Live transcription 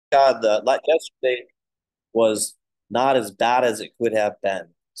God, yesterday was not as bad as it could have been.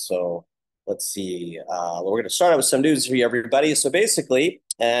 So let's see. We're going to start out with some news for you, everybody. So basically,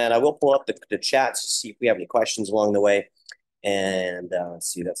 and I will pull up the chat to see if we have any questions along the way. And let's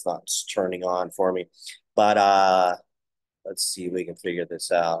see, that's not turning on for me. But let's see if we can figure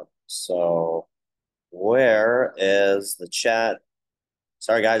this out. So where is the chat?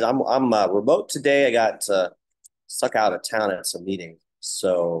 Sorry, guys, I'm remote today. I got stuck out of town at some meeting.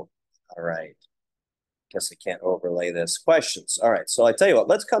 So, all right. Guess I can't overlay this. Questions. All right. So I tell you what,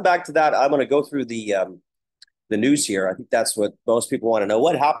 let's come back to that. I'm going to go through the news here. I think that's what most people want to know.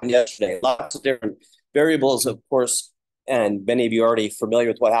 What happened yesterday? Lots of different variables, of course, and many of you are already familiar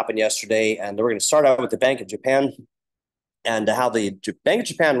with what happened yesterday. And we're going to start out with the Bank of Japan and how the Bank of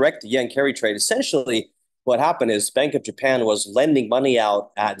Japan wrecked the yen carry trade. Essentially, what happened is Bank of Japan was lending money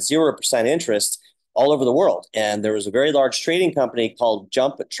out at 0% interest all over the world. And there was a very large trading company called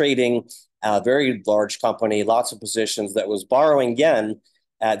Jump Trading, a very large company, lots of positions that was borrowing yen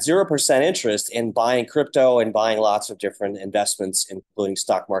at 0% interest in buying crypto and buying lots of different investments, including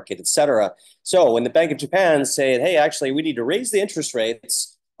stock market, et cetera. So when the Bank of Japan said, hey, actually, we need to raise the interest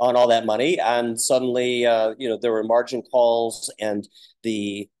rates on all that money, and suddenly, there were margin calls, and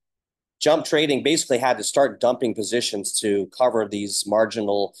the jump trading basically had to start dumping positions to cover these margin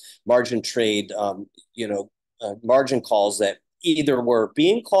trade, margin calls that either were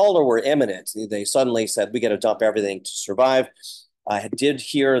being called or were imminent. They suddenly said, we got to dump everything to survive. I did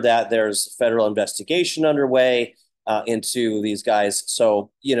hear that there's federal investigation underway into these guys.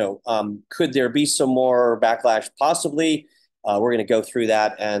 So, could there be some more backlash? Possibly. We're going to go through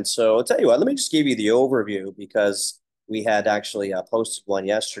that. And so I'll tell you what, let me just give you the overview because we had actually posted one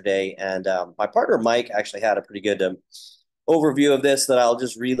yesterday. And my partner, Mike, actually had a pretty good overview of this that I'll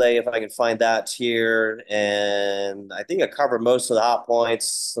just relay if I can find that here. And I think I covered most of the hot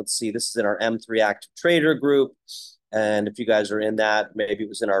points. Let's see, this is in our M3 Active Trader group. And if you guys are in that, maybe it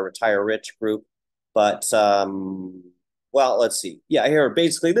was in our Retire Rich group. But, well, let's see. Yeah, here,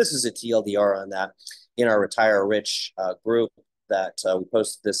 basically, this is a TLDR on that in our Retire Rich group that we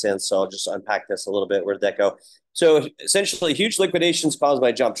posted this in. So I'll just unpack this a little bit. Where did that go? So essentially, huge liquidations caused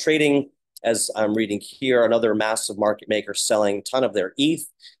by jump trading. As I'm reading here, another massive market maker selling a ton of their ETH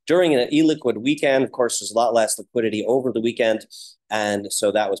during an illiquid weekend. Of course, there's a lot less liquidity over the weekend. And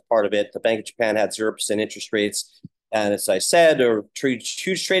so that was part of it. The Bank of Japan had 0% interest rates. And as I said,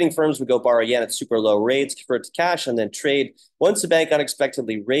 huge trading firms would go borrow yen at super low rates, convert to cash, and then trade. Once the bank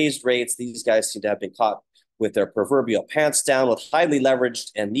unexpectedly raised rates, these guys seem to have been caught with their proverbial pants down, with highly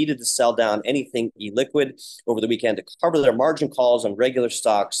leveraged and needed to sell down anything illiquid over the weekend to cover their margin calls on regular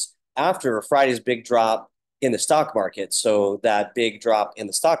stocks after Friday's big drop in the stock market. So that big drop in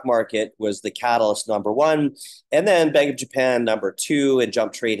the stock market was the catalyst number one. And then Bank of Japan number two, and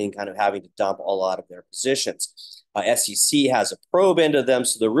jump trading kind of having to dump a lot of their positions. SEC has a probe into them.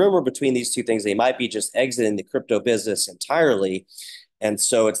 So the rumor between these two things, they might be just exiting the crypto business entirely. And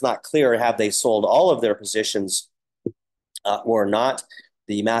so it's not clear, have they sold all of their positions or not.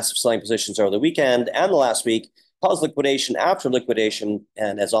 The massive selling positions over the weekend and the last week caused liquidation after liquidation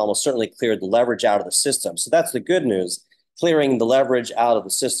and has almost certainly cleared the leverage out of the system. So that's the good news. Clearing the leverage out of the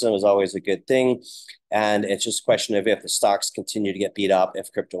system is always a good thing. And it's just a question of if the stocks continue to get beat up,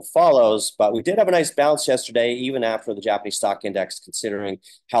 if crypto follows. But we did have a nice bounce yesterday, even after the Japanese stock index, considering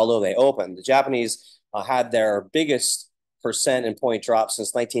how low they opened. The Japanese had their biggest percent and point drop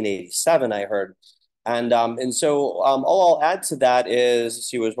since 1987, I heard. And so all I'll add to that is,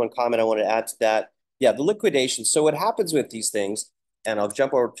 see, was one comment I wanted to add to that. Yeah, the liquidation. So what happens with these things, and I'll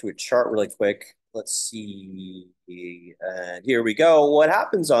jump over to a chart really quick. Let's see. And here we go. What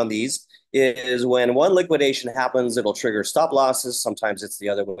happens on these is when one liquidation happens, it'll trigger stop losses. Sometimes it's the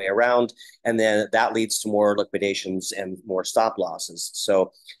other way around. And then that leads to more liquidations and more stop losses.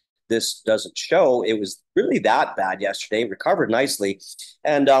 So this doesn't show it was really that bad yesterday. Recovered nicely.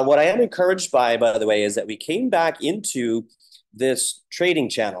 And what I am encouraged by the way, is that we came back into this trading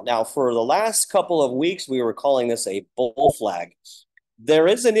channel. Now, for the last couple of weeks, we were calling this a bull flag. There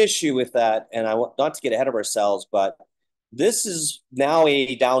is an issue with that, and I want not to get ahead of ourselves, but this is now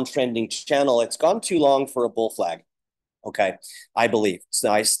a downtrending channel. It's gone too long for a bull flag. Okay, I believe.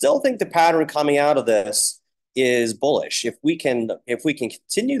 So I still think the pattern coming out of this is bullish. If we can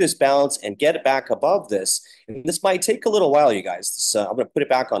continue this balance and get it back above this, and this might take a little while, you guys. So I'm going to put it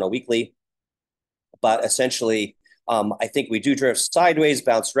back on a weekly, but essentially, I think we do drift sideways,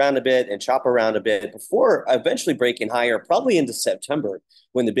 bounce around a bit, and chop around a bit before eventually breaking higher, probably into September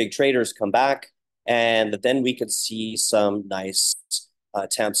when the big traders come back, and then we could see some nice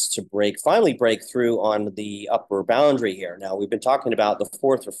attempts to finally break through on the upper boundary here. Now, we've been talking about the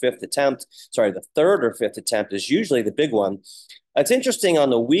fourth or fifth attempt. Sorry, the third or fifth attempt is usually the big one. It's interesting on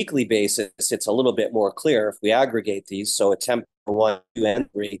the weekly basis, it's a little bit more clear if we aggregate these. So attempt 1, 2,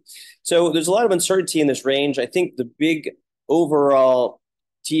 and 3. So there's a lot of uncertainty in this range. I think the big overall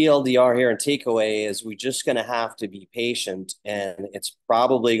TLDR here and takeaway is we're just going to have to be patient, and it's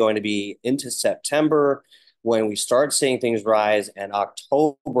probably going to be into September when we start seeing things rise, and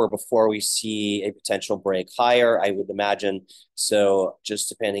October before we see a potential break higher, I would imagine. So just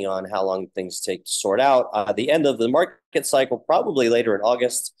depending on how long things take to sort out, the end of the market cycle, probably later in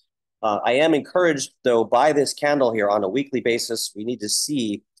August. I am encouraged, though, by this candle here on a weekly basis. We need to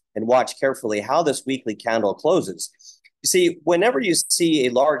see and watch carefully how this weekly candle closes. You see, whenever you see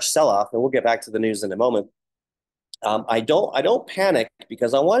a large sell-off, and we'll get back to the news in a moment, I don't panic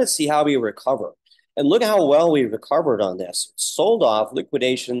because I want to see how we recover. And look how well we recovered on this. Sold off,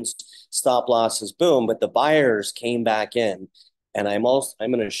 liquidations, stop losses, boom, but the buyers came back in. And I'm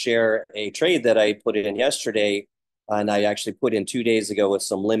going to share a trade that I put in yesterday, and I actually put in 2 days ago with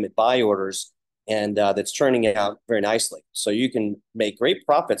some limit buy orders, and that's turning out very nicely. So you can make great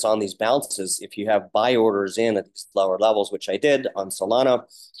profits on these bounces if you have buy orders in at these lower levels, which I did on Solana.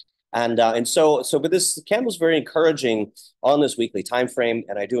 And so but this candle's very encouraging on this weekly time frame,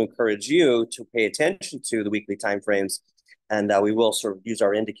 and I do encourage you to pay attention to the weekly time frames, and we will sort of use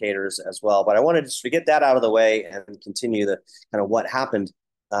our indicators as well. But I wanted to get that out of the way and continue the kind of what happened,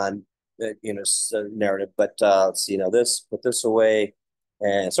 narrative. But let's see, this, put this away.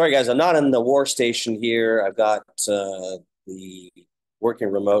 And sorry, guys, I'm not in the war station here. I've got the working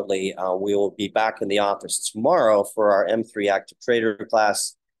remotely. We will be back in the office tomorrow for our M3 active trader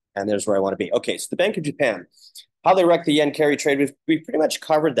class. And there's where I want to be. Okay, so the Bank of Japan, how they wrecked the yen carry trade, we've pretty much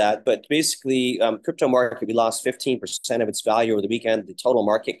covered that. But basically, crypto market, we lost 15% of its value over the weekend. The total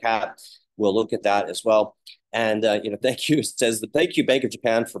market cap, we'll look at that as well. And, thank you, thank you, Bank of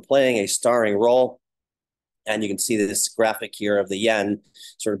Japan, for playing a starring role. And you can see this graphic here of the yen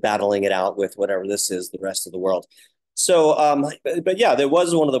sort of battling it out with whatever this is, the rest of the world. So, but yeah, there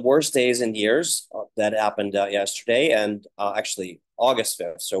was one of the worst days in years that happened yesterday, and actually August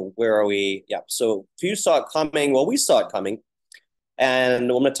 5th. So where are we? Yeah. So if you saw it coming, well, we saw it coming, and I'm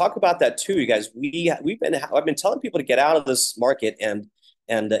going to talk about that too, you guys. I've been telling people to get out of this market, and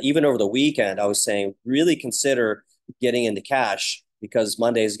even over the weekend, I was saying really consider getting into cash because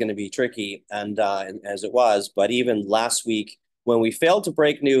Monday is going to be tricky, and as it was. But even last week, when we failed to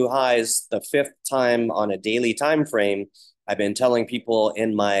break new highs the fifth time on a daily time frame, I've been telling people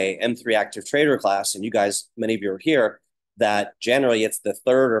in my M3 active trader class, and you guys, many of you are here, that generally it's the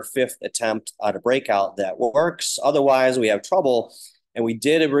third or fifth attempt at a breakout that works. Otherwise, we have trouble. And we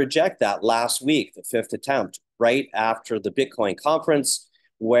did reject that last week, the fifth attempt, right after the Bitcoin conference,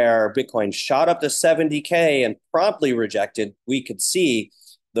 where Bitcoin shot up to 70K and promptly rejected. We could see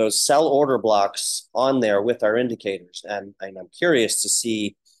those sell order blocks on there with our indicators. And I'm curious to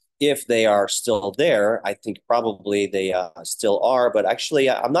see if they are still there. I think probably they still are, but actually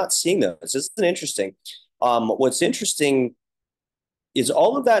I'm not seeing those. This is interesting. What's interesting is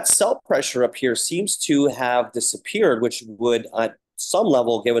all of that sell pressure up here seems to have disappeared, which would at some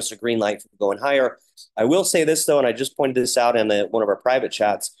level give us a green light for going higher. I will say this though, and I just pointed this out in one of our private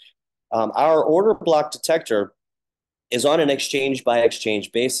chats. Our order block detector is on an exchange by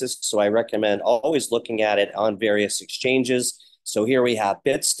exchange basis. So I recommend always looking at it on various exchanges. So here we have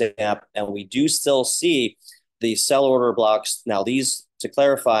Bitstamp, and we do still see the sell order blocks. Now these, to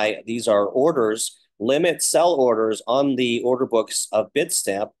clarify, these are orders, limit sell orders on the order books of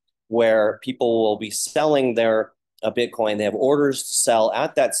Bitstamp, where people will be selling their Bitcoin. They have orders to sell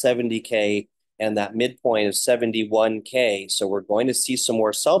at that 70K and that midpoint of 71K. So we're going to see some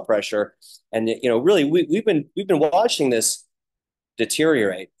more sell pressure. And really, we've been watching this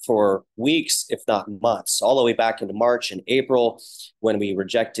deteriorate for weeks, if not months, all the way back into March and April when we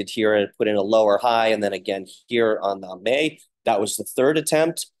rejected here and put in a lower high, and then again here on May. That was the third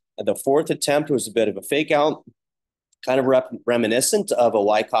attempt. The fourth attempt was a bit of a fake out, kind of reminiscent of a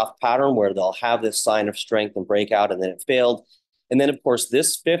Wyckoff pattern where they'll have this sign of strength and breakout, and then it failed. And then, of course,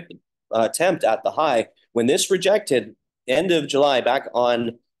 this fifth attempt at the high, when this rejected end of July, back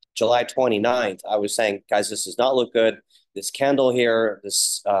on July 29th, I was saying, guys, this does not look good. This candle here,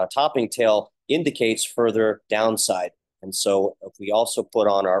 this topping tail indicates further downside. And so if we also put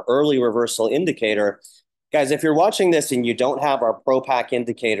on our early reversal indicator, guys, if you're watching this and you don't have our ProPack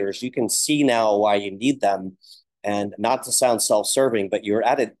indicators, you can see now why you need them. And not to sound self-serving, but you're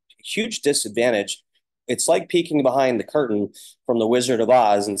at a huge disadvantage it's like peeking behind the curtain from the Wizard of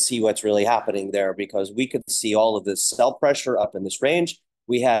Oz and see what's really happening there, because we could see all of this sell pressure up in this range.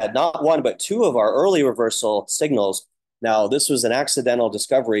 We had not one, but two of our early reversal signals. Now, this was an accidental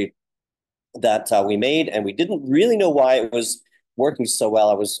discovery that we made, and we didn't really know why it was working so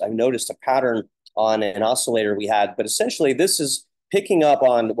well. I noticed a pattern on an oscillator we had, but essentially this is picking up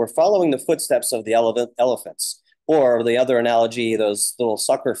on, we're following the footsteps of the elephants, or the other analogy, those little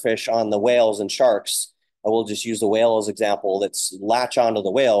sucker fish on the whales and sharks. I will just use the whale as example. That's latch onto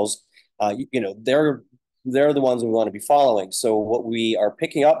the whales. They're the ones we want to be following. So what we are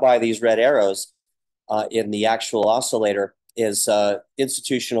picking up by these red arrows in the actual oscillator is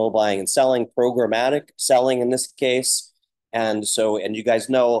institutional buying and selling, programmatic selling in this case. And you guys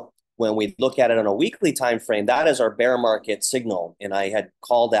know, when we look at it on a weekly time frame, that is our bear market signal. And I had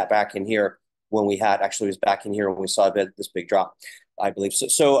called that back in here when we had, actually it was back in here when we saw this big drop, I believe.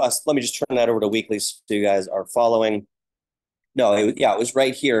 So let me just turn that over to weekly so you guys are following. No, it was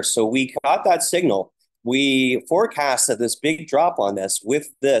right here. So we got that signal. We forecasted this big drop on this with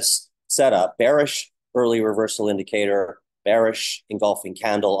this setup, bearish early reversal indicator, bearish engulfing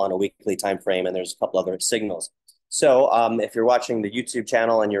candle on a weekly time frame, and there's a couple other signals. So if you're watching the YouTube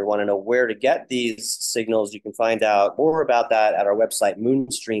channel and you want to know where to get these signals, you can find out more about that at our website,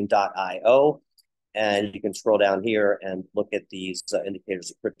 moonstream.io. And you can scroll down here and look at these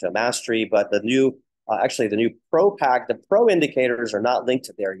indicators of crypto mastery. But the new pro pack, the pro indicators are not linked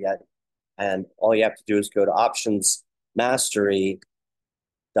to there yet. And all you have to do is go to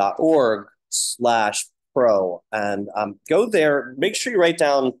optionsmastery.org/pro and go there. Make sure you write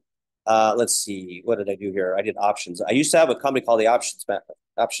down, let's see, what did I do here? I did options. I used to have a company called the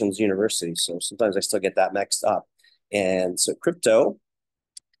Options University, so sometimes I still get that mixed up. And so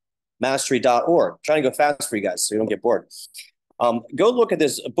cryptomastery.org. Trying to go fast for you guys so you don't get bored. Go look at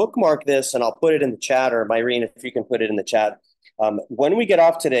this, bookmark this, and I'll put it in the chat, or Myrene, if you can put it in the chat. When we get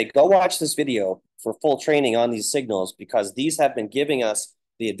off today, go watch this video for full training on these signals, because these have been giving us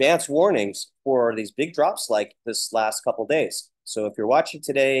the advanced warnings for these big drops like this last couple of days. So if you're watching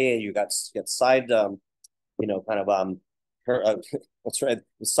today and you got side, side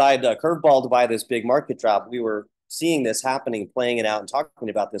curveballed by this big market drop, we were seeing this happening, playing it out, and talking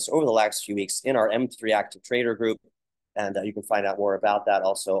about this over the last few weeks in our M3 Active Trader group. And you can find out more about that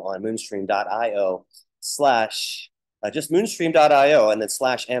also on moonstream.io just moonstream.io and then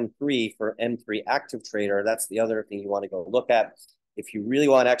 /M3 for M3 Active Trader. That's the other thing you want to go look at. If you really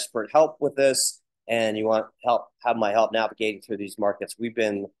want expert help with this and you want have my help navigating through these markets, we've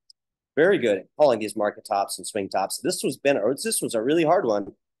been very good at calling these market tops and swing tops. This was a really hard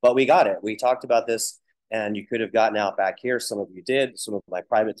one, but we got it. We talked about this, and you could have gotten out back here. Some of you did. Some of my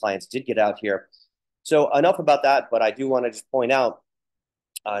private clients did get out here. So enough about that, but I do want to just point out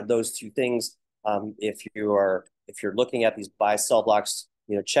those two things. If you're looking at these buy sell blocks,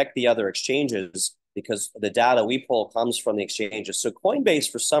 check the other exchanges, because the data we pull comes from the exchanges. So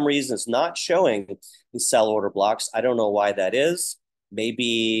Coinbase, for some reason, is not showing the sell order blocks. I don't know why that is.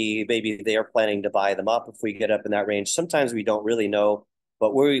 Maybe they are planning to buy them up if we get up in that range. Sometimes we don't really know,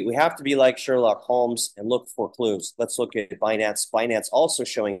 but we have to be like Sherlock Holmes and look for clues. Let's look at Binance. Binance also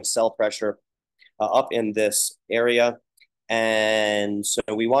showing sell pressure up in this area. And so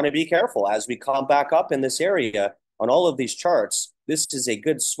we want to be careful as we come back up in this area on all of these charts. This is a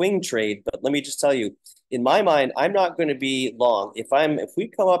good swing trade, but let me just tell you, in my mind, I'm not going to be long. If we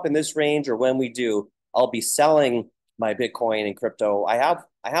come up in this range, or when we do, I'll be selling my Bitcoin and crypto. I have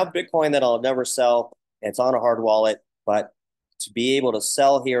Bitcoin that I'll never sell. It's on a hard wallet, but to be able to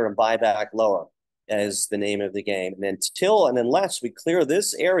sell here and buy back lower is the name of the game. And unless we clear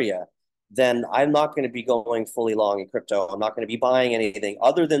this area, then I'm not going to be going fully long in crypto. I'm not going to be buying anything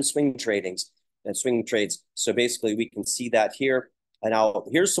other than swing trades. So basically we can see that here. And now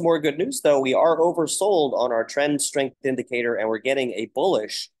here's some more good news though. We are oversold on our trend strength indicator, and we're getting a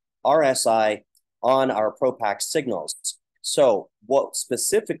bullish RSI on our ProPack signals. So what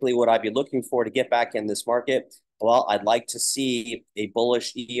specifically would I be looking for to get back in this market? Well, I'd like to see a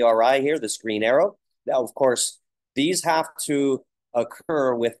bullish ERI here, this green arrow. Now, of course, these have to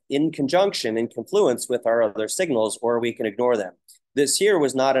occur in confluence with our other signals, or we can ignore them. This here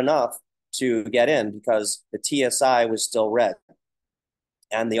was not enough to get in because the TSI was still red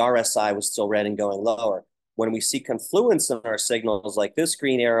and the RSI was still red and going lower. When we see confluence in our signals like this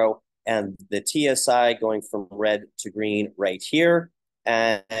green arrow and the TSI going from red to green right here,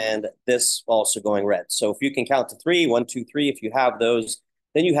 and this also going red. So if you can count to 3, 1, 2, 3, if you have those,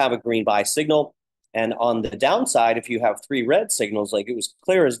 then you have a green buy signal. And on the downside, if you have 3 red signals, like it was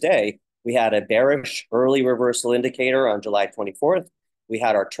clear as day, we had a bearish early reversal indicator on July 24th. we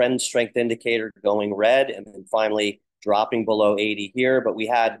had our trend strength indicator going red and then finally dropping below 80 here. But we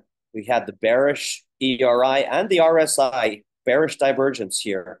had the bearish ERI and the RSI bearish divergence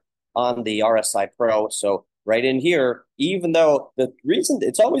here on the RSI Pro. So right in here, even though the reason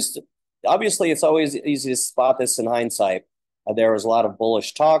it's always obviously it's always easy to spot this in hindsight. There was a lot of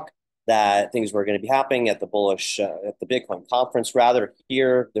bullish talk that things were going to be happening at the Bitcoin conference. Rather,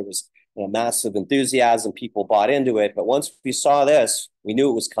 here there was massive enthusiasm. People bought into it, but once we saw this, we knew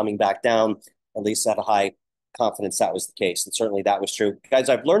it was coming back down. At least at a high confidence that was the case, and certainly that was true. Guys,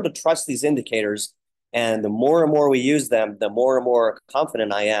 I've learned to trust these indicators, and the more and more we use them, the more and more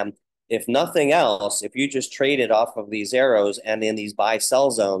confident I am. If nothing else, if you just traded off of these arrows and in these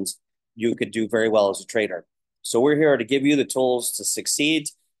buy-sell zones, you could do very well as a trader. So we're here to give you the tools to succeed,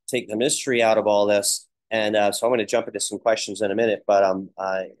 take the mystery out of all this. And so I'm going to jump into some questions in a minute, but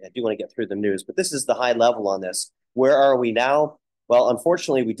I do want to get through the news. But this is the high level on this. Where are we now? Well,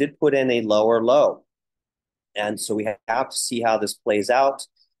 unfortunately, we did put in a lower low. And so we have to see how this plays out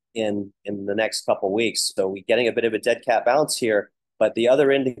in the next couple of weeks. So we're getting a bit of a dead cat bounce here. But the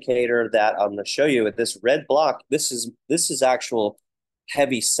other indicator that I'm going to show you, this red block, this is actual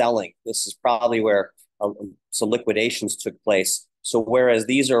heavy selling. This is probably where some liquidations took place. So whereas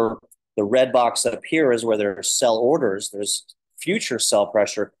these are the red box up here is where there's sell orders, there's future sell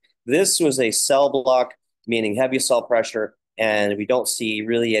pressure. This was a sell block, meaning heavy sell pressure, and we don't see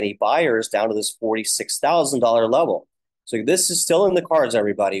really any buyers down to this $46,000 level. So this is still in the cards,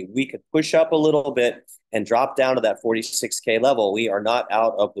 everybody. We could push up a little bit and drop down to that 46K level. We are not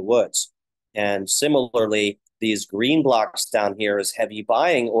out of the woods. And similarly, these green blocks down here is heavy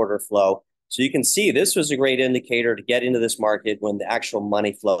buying order flow. So you can see this was a great indicator to get into this market when the actual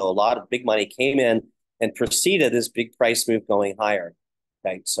money flow, a lot of big money came in and preceded this big price move going higher.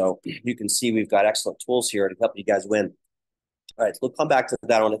 Okay, so you can see we've got excellent tools here to help you guys win. All right, we'll come back to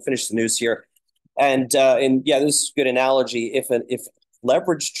that. I want to finish the news here. And yeah, this is a good analogy. If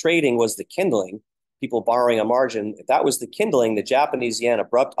leverage trading was the kindling, people borrowing a margin, if that was the kindling, the Japanese yen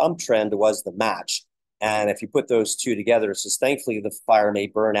abrupt uptrend was the match. And if you put those two together, it says, thankfully, the fire may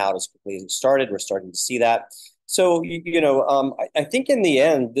burn out as quickly as it started. We're starting to see that. So, I think in the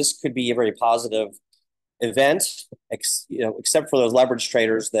end, this could be a very positive event, except for those leverage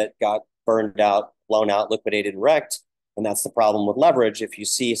traders that got burned out, blown out, liquidated, and wrecked. And that's the problem with leverage. If you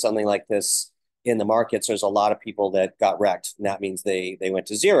see something like this in the markets, there's a lot of people that got wrecked. And that means they went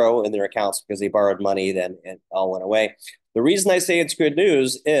to zero in their accounts because they borrowed money, then it all went away. The reason I say it's good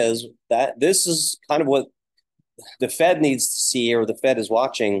news is that this is kind of what the Fed needs to see, or the Fed is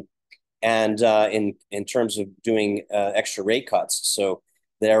watching, and in terms of doing extra rate cuts. So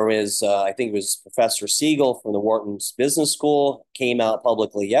there is, I think it was Professor Fogle from the Wharton's Business School came out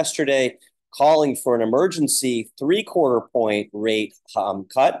publicly yesterday calling for an emergency 3/4 point rate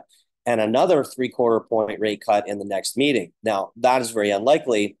cut and another 3/4 point rate cut in the next meeting. Now, that is very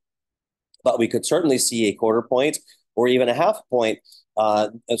unlikely, but we could certainly see a 1/4 point or even a 1/2 point, a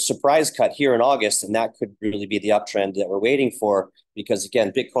surprise cut here in August, and that could really be the uptrend that we're waiting for, because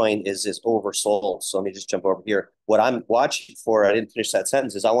again, Bitcoin is oversold. So let me just jump over here. What I'm watching for, I didn't finish that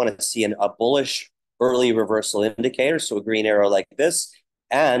sentence, is I want to see a bullish early reversal indicator, so a green arrow like this,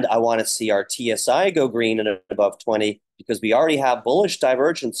 and I want to see our TSI go green and above 20, because we already have bullish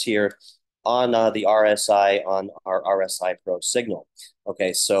divergence here on the RSI, on our RSI Pro signal.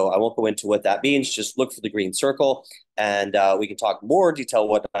 Okay, so I won't go into what that means. Just look for the green circle, and we can talk more detail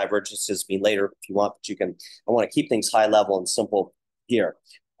what divergences mean later if you want, but I want to keep things high level and simple here.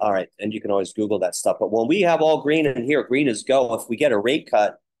 All right, and you can always Google that stuff. But when we have all green in here, green is go. If we get a rate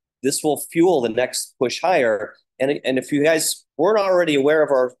cut, this will fuel the next push higher. And if you guys weren't already aware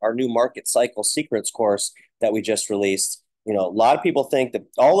of our new market cycle secrets course that we just released, a lot of people think that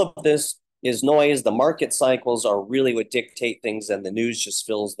all of this is noise. The market cycles are really what dictate things, and the news just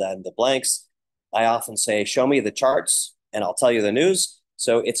fills the blanks. I often say, show me the charts and I'll tell you the news.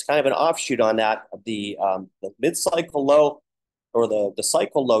 So it's kind of an offshoot on that. The mid-cycle low, or the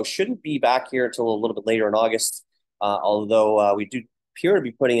cycle low, shouldn't be back here until a little bit later in August, although we do appear to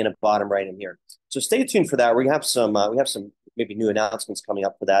be putting in a bottom right in here. So stay tuned for that. We have some maybe new announcements coming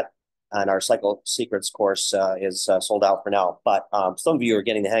up for that. And our Cycle Secrets course is sold out for now. But some of you are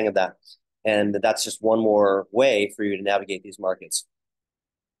getting the hang of that. And that's just one more way for you to navigate these markets.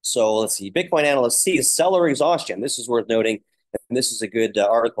 So let's see. Bitcoin analyst sees seller exhaustion. This is worth noting. And this is a good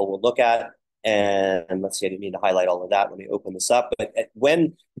article we'll look at. And let's see, I didn't mean to highlight all of that. Let me open this up. But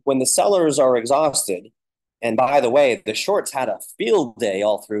when the sellers are exhausted, and by the way, the shorts had a field day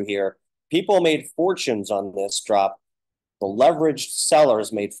all through here. People made fortunes on this drop. The leveraged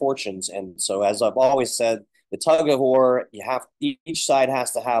sellers made fortunes. And so, as I've always said, the tug of war, each side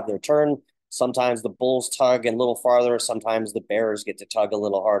has to have their turn. Sometimes the bulls tug a little farther. Sometimes the bears get to tug a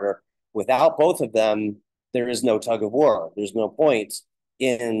little harder. Without both of them, there is no tug of war. There's no point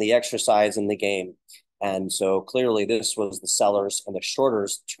in the exercise in the game. And so clearly this was the sellers and the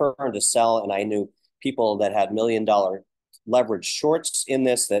shorters turn to sell. And I knew people that had $1 million leverage shorts in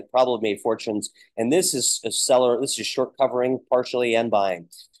this that probably made fortunes. And this is a seller, this is short covering partially and buying.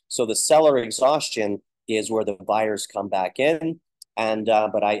 So the seller exhaustion is where the buyers come back in. And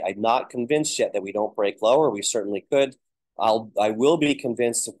but I'm not convinced yet that we don't break lower. We certainly could. I will be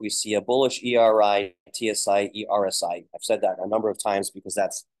convinced if we see a bullish ERI, TSI, ERSI. I've said that a number of times because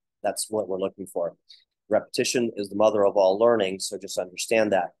that's what we're looking for. Repetition is the mother of all learning, so just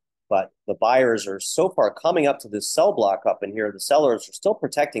understand that. But the buyers are so far coming up to this sell block up in here. The sellers are still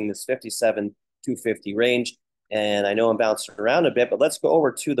protecting this 57,250 range. And I know I'm bouncing around a bit, but let's go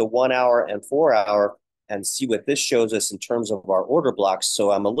over to the 1 hour and 4 hour and see what this shows us in terms of our order blocks.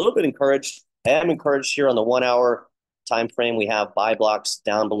 So I'm a little bit encouraged. I am encouraged here on the 1 hour time frame. We have buy blocks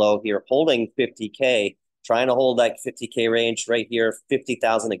down below here holding 50K, trying to hold that 50K range right here,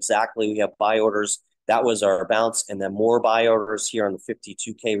 50,000 exactly. We have buy orders. That was our bounce, and then more buy orders here on the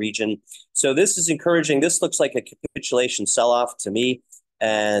 52K region. So this is encouraging. This looks like a capitulation sell-off to me,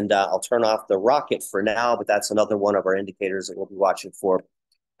 and I'll turn off the rocket for now, but that's another one of our indicators that we'll be watching for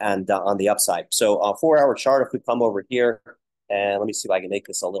and on the upside. So 4 hour chart, if we come over here, and let me see if I can make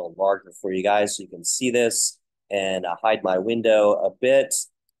this a little larger for you guys so you can see this, and hide my window a bit.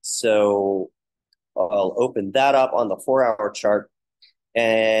 So I'll open that up on the 4 hour chart,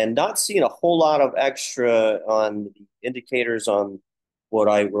 and not seeing a whole lot of extra on the indicators on what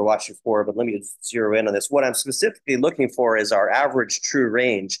we're watching for, but let me zero in on this. What I'm specifically looking for is our average true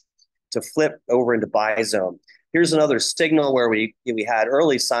range to flip over into buy zone. Here's another signal where we had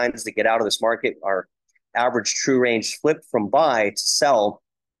early signs to get out of this market. Our average true range flipped from buy to sell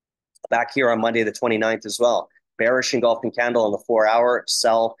back here on Monday the 29th as well. Bearish engulfing candle on the 4 hour,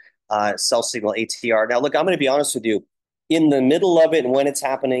 sell signal ATR. Now, look, I'm going to be honest with you. In the middle of it and when it's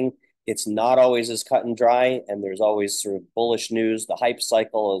happening, it's not always as cut and dry, and there's always sort of bullish news. The hype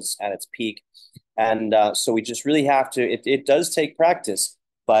cycle is at its peak. And so we just really have to, it does take practice,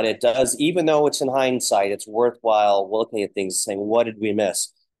 but it does, even though it's in hindsight, it's worthwhile looking at things saying, what did we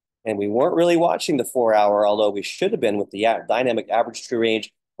miss? And we weren't really watching the 4 hour, although we should have been with the dynamic average true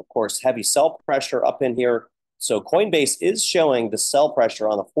range. Of course, heavy sell pressure up in here. So Coinbase is showing the sell pressure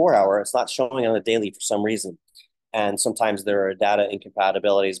on the 4 hour. It's not showing on the daily for some reason. And sometimes there are data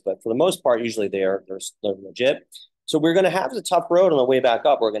incompatibilities, but for the most part, usually they're legit. So we're going to have the tough road on the way back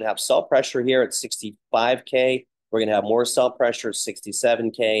up. We're going to have sell pressure here at 65K. We're going to have more sell pressure at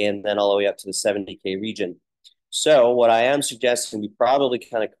 67K, and then all the way up to the 70K region. So what I am suggesting, we probably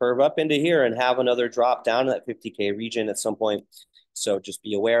kind of curve up into here and have another drop down to that 50K region at some point. So just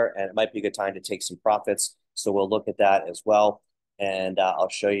be aware, and it might be a good time to take some profits. So we'll look at that as well. And I'll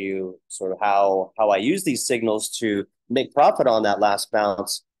show you sort of how I use these signals to make profit on that last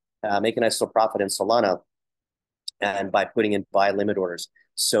bounce, make a nice little profit in Solana, and by putting in buy limit orders.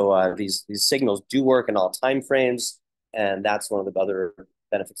 So these signals do work in all time frames, and that's one of the other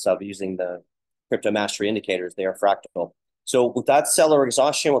benefits of using the crypto mastery indicators. They are fractal. So with that seller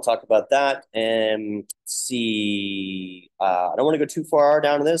exhaustion, we'll talk about that and see. I don't want to go too far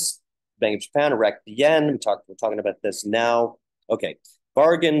down to this. Bank of Japan, wrecked the yen. We're talking about this now. Okay,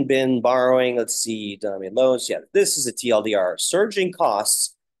 bargain bin borrowing. Let's see, denominated loans. Yeah, this is a TLDR. Surging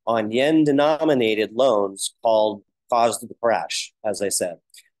costs on yen-denominated loans caused the crash, as I said,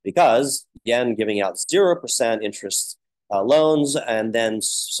 because yen giving out 0% interest loans and then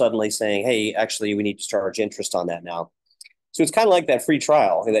suddenly saying, hey, actually, we need to charge interest on that now. So it's kind of like that free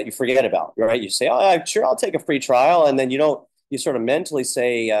trial that you forget about, right? You say, oh, sure, I'll take a free trial. And then you sort of mentally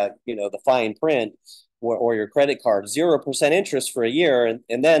say, the fine print or your credit card, 0% interest for a year.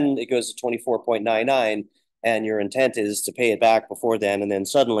 And then it goes to 24.99 and your intent is to pay it back before then. And then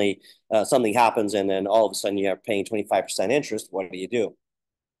suddenly something happens. And then all of a sudden you are paying 25% interest. What do you do?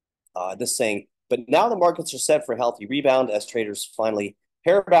 This saying, but now the markets are set for a healthy rebound as traders finally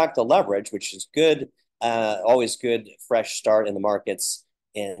pare back the leverage, which is good. Always good, fresh start in the markets.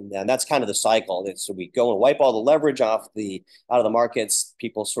 And that's kind of the cycle. So we go and wipe all the leverage out of the markets.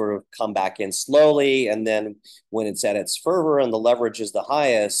 People sort of come back in slowly. And then when it's at its fervor and the leverage is the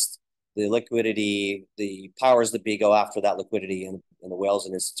highest, the liquidity, the powers that be go after that liquidity, and the whales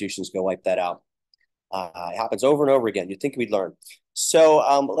and institutions go wipe that out. It happens over and over again. You'd think we'd learn. So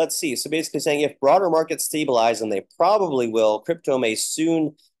let's see. So basically saying if broader markets stabilize, and they probably will, crypto may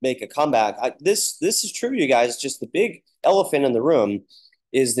soon make a comeback. This is true, you guys. Just the big elephant in the room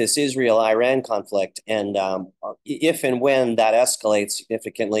is this Israel-Iran conflict. And if and when that escalates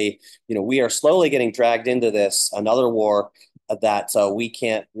significantly, we are slowly getting dragged into this, another war that we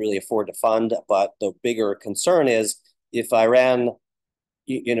can't really afford to fund. But the bigger concern is if Iran,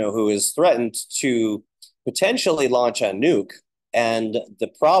 who is threatened to potentially launch a nuke. And the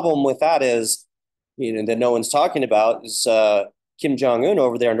problem with that is, that no one's talking about is Kim Jong-un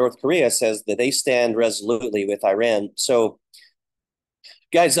over there in North Korea says that they stand resolutely with Iran. So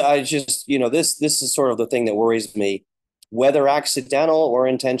guys, I just, this is sort of the thing that worries me, whether accidental or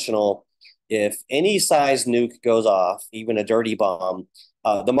intentional. If any size nuke goes off, even a dirty bomb,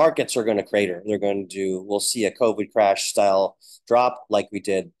 the markets are going to crater. We'll see a COVID crash style drop like we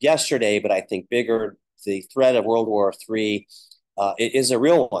did yesterday, but I think bigger. The threat of World War III it is a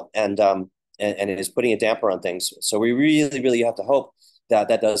real one, and it is putting a damper on things. So we really, really have to hope that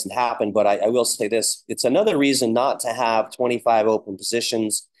that doesn't happen. But I will say this, it's another reason not to have 25 open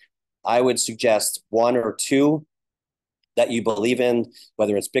positions. I would suggest one or two that you believe in,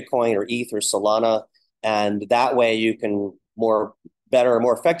 whether it's Bitcoin or ETH or Solana. And that way you can more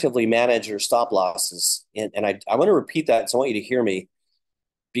effectively manage your stop losses. And I want to repeat that. So I want you to hear me,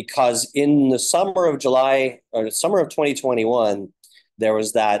 because in the summer of July or the summer of 2021, there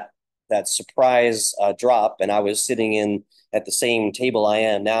was that surprise drop, and I was sitting in at the same table I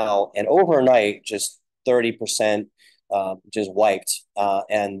am now, and overnight, just 30% just wiped.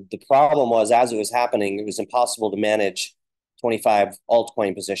 And the problem was, as it was happening, it was impossible to manage 25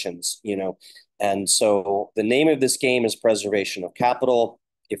 altcoin positions, And so the name of this game is preservation of capital.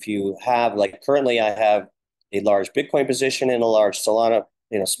 If you have, like currently, I have a large Bitcoin position and a large Solana,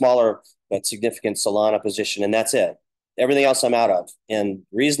 smaller but significant Solana position, and that's it. Everything else I'm out of. And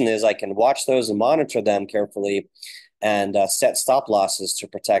the reason is I can watch those and monitor them carefully and set stop losses to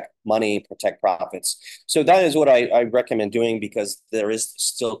protect money, protect profits. So that is what I recommend doing, because there is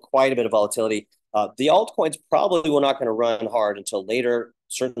still quite a bit of volatility. The altcoins probably will not going to run hard until later.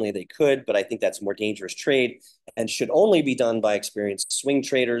 Certainly they could, but I think that's a more dangerous trade and should only be done by experienced swing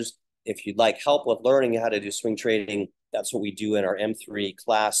traders. If you'd like help with learning how to do swing trading, that's what we do in our M3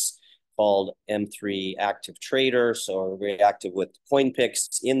 class called M3 Active Trader. So we're very active with coin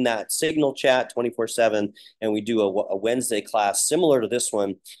picks in that Signal chat 24/7. And we do a Wednesday class similar to this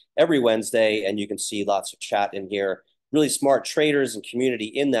one every Wednesday. And you can see lots of chat in here. Really smart traders and community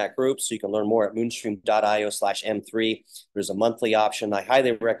in that group. So you can learn more at moonstream.io/M3. There's a monthly option. I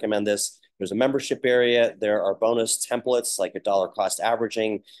highly recommend this. There's a membership area. There are bonus templates like a dollar cost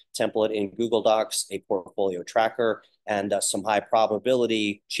averaging template in Google Docs, a portfolio tracker, and some high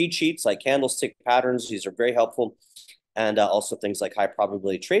probability cheat sheets like candlestick patterns. These are very helpful. And also things like high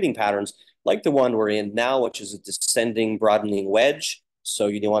probability trading patterns, like the one we're in now, which is a descending broadening wedge. So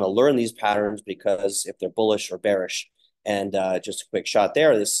you want to learn these patterns because if they're bullish or bearish. And just a quick shot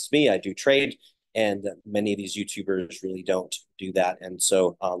there. This is me. I do trade. And many of these YouTubers really don't do that. And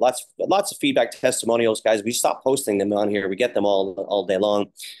so lots of feedback testimonials, guys. We stopped posting them on here. We get them all day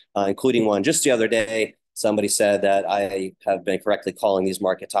long, including one just the other day. Somebody said that I have been correctly calling these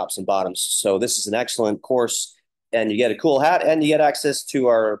market tops and bottoms. So this is an excellent course, and you get a cool hat, and you get access to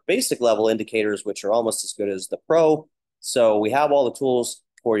our basic level indicators, which are almost as good as the pro. So we have all the tools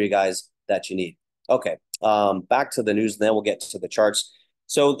for you guys that you need. Okay, back to the news, and then we'll get to the charts.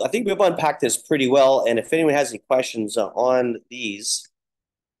 So I think we've unpacked this pretty well. And if anyone has any questions on these,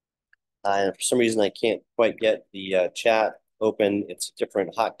 for some reason I can't quite get the chat open. It's a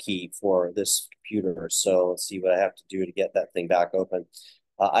different hotkey for this computer. So let's see what I have to do to get that thing back open.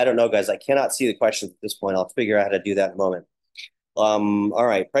 I don't know, guys. I cannot see the questions at this point. I'll figure out how to do that in a moment. All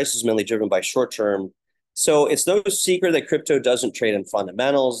right. Price is mainly driven by short term. So it's no secret that crypto doesn't trade in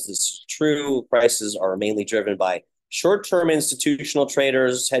fundamentals. This is true. Prices are mainly driven by short-term institutional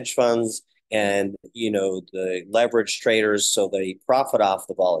traders, hedge funds, and the leverage traders. So they profit off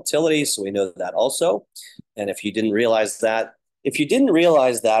the volatility. So we know that also. And if you didn't realize that,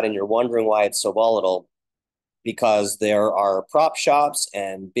 and you're wondering why it's so volatile, because there are prop shops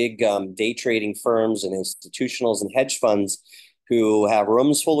and big day trading firms and institutionals and hedge funds who have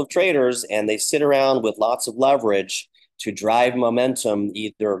rooms full of traders, and they sit around with lots of leverage to drive momentum,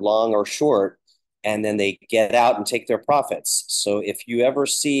 either long or short, and then they get out and take their profits. So if you ever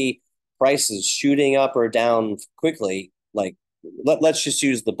see prices shooting up or down quickly, like let's just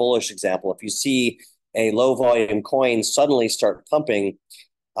use the bullish example. If you see a low volume coin suddenly start pumping,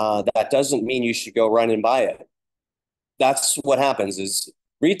 that doesn't mean you should go run and buy it. That's what happens is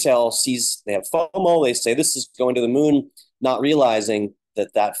retail sees, they have FOMO, they say this is going to the moon, not realizing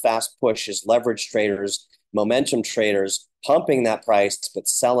that fast push is leverage traders, momentum traders pumping that price, but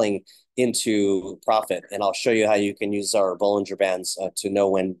selling into profit. And I'll show you how you can use our Bollinger Bands to know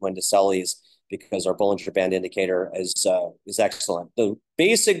when to sell these, because our Bollinger Band indicator is excellent. The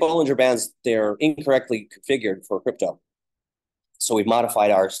basic Bollinger Bands, they're incorrectly configured for crypto. So we've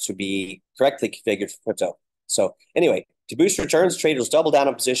modified ours to be correctly configured for crypto. So anyway, to boost returns, traders double down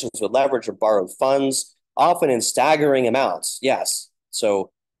on positions with leverage or borrowed funds, often in staggering amounts. Yes.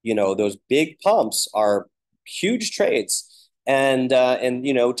 So, those big pumps are huge trades, and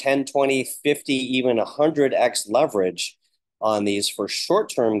 10, 20, 50, even 100x leverage on these for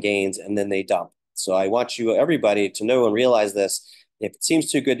short-term gains, and then they dump. So I want everybody to know and realize this. If it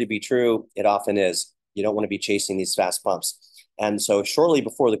seems too good to be true, it often is. You don't want to be chasing these fast pumps. And so shortly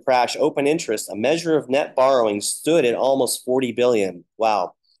before the crash, open interest, a measure of net borrowing, stood at almost 40 billion.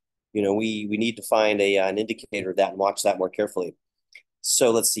 Wow. We need to find an indicator of that and watch that more carefully.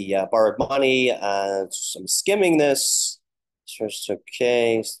 So let's see, borrowed money. I'm skimming this. Just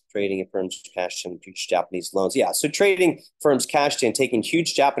okay. Trading firms cashed in huge Japanese loans. Yeah, so trading firms cashed in, taking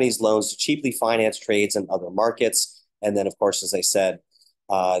huge Japanese loans to cheaply finance trades in other markets. And then, of course, as I said,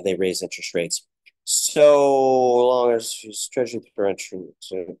 they raise interest rates. So long as treasury preferential.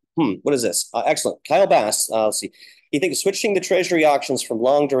 So, what is this? Excellent. Kyle Bass. Let's see. He thinks switching the treasury auctions from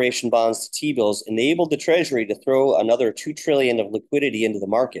long duration bonds to T-bills enabled the treasury to throw another $2 trillion of liquidity into the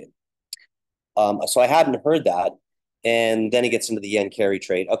market. So I hadn't heard that. And then he gets into the yen carry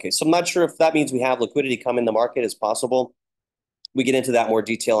trade. Okay, so I'm not sure if that means we have liquidity come in the market as possible. We get into that more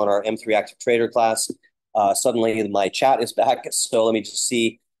detail in our M3 Active Trader class. Suddenly my chat is back. So let me just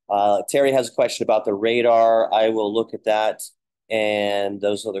see. Terry has a question about the radar. I will look at that and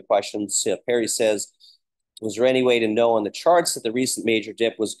those other questions. Perry says, was there any way to know on the charts that the recent major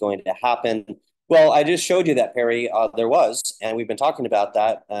dip was going to happen? Well, I just showed you that, Perry. There was, and we've been talking about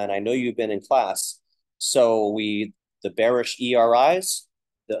that, and I know you've been in class. So the bearish ERIs,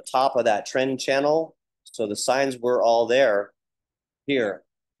 the top of that trend channel, so the signs were all there, here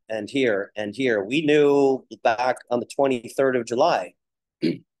and here and here. We knew back on the 23rd of July.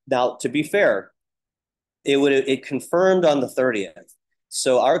 Now, to be fair, it confirmed on the 30th.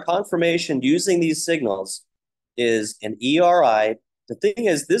 So our confirmation using these signals is an ERI. The thing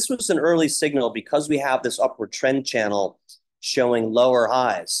is, this was an early signal because we have this upward trend channel showing lower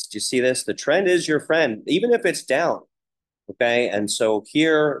highs. Do you see this? The trend is your friend, even if it's down. Okay, and so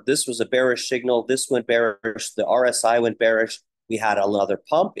here, this was a bearish signal. This went bearish. The RSI went bearish. We had another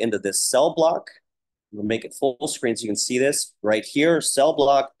pump into this sell block. We'll make it full screen so you can see this right here. Sell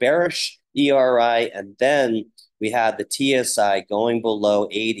block, bearish ERI, and then we had the TSI going below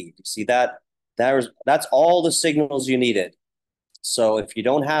 80. You see that? That's all the signals you needed. So if you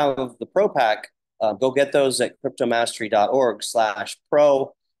don't have the Pro Pack, go get those at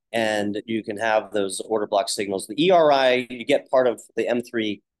cryptomastery.org/pro, and you can have those order block signals. The ERI, you get part of the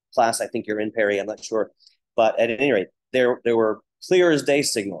M3 class. I think you're in, Perry. I'm not sure. But at any rate, there were clear as day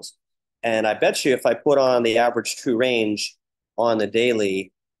signals. And I bet you if I put on the average true range on the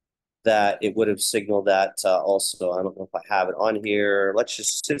daily, that it would have signaled that also. I don't know if I have it on here. Let's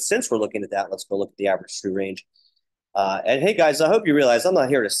just, since we're looking at that, let's go look at the average true range. And hey, guys, I hope you realize I'm not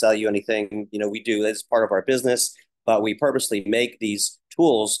here to sell you anything. We do, it's part of our business, but we purposely make these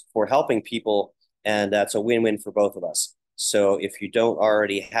tools for helping people, and that's a win-win for both of us. So if you don't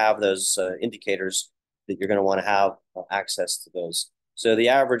already have those indicators, that you're going to want to have access to those. So the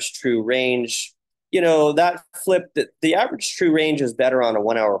average true range, that flip, the average true range is better on a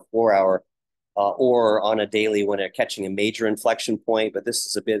 1 hour, 4 hour, or on a daily when they're catching a major inflection point. But this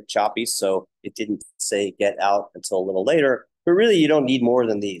is a bit choppy, so it didn't say get out until a little later. But really, you don't need more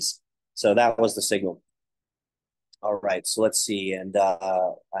than these. So that was the signal. All right, so let's see. And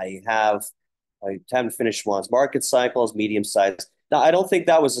I haven't finished ones. Market cycles, medium size. Now, I don't think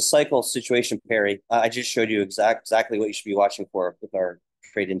that was a cycle situation, Perry. I just showed you exactly what you should be watching for with our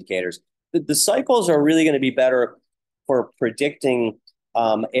trade indicators. The cycles are really going to be better for predicting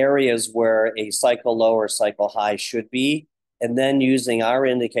areas where a cycle low or cycle high should be, and then using our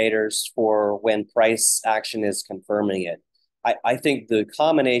indicators for when price action is confirming it. I think the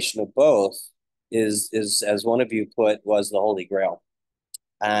combination of both is, as one of you put, was the holy grail.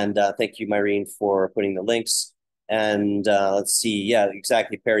 And thank you, Myrene, for putting the links. And let's see. Yeah,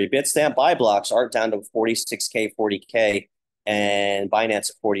 exactly, Perry. Bitstamp buy blocks are down to 46K, 40K, and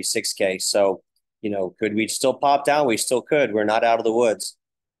Binance at 46K. So, could we still pop down? We still could. We're not out of the woods.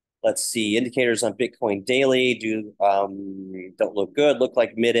 Let's see. Indicators on Bitcoin daily don't look good. Look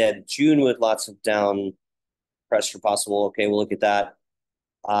like mid-end June with lots of down pressure possible. Okay, we'll look at that.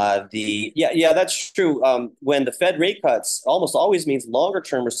 That's true. When the Fed rate cuts, almost always means longer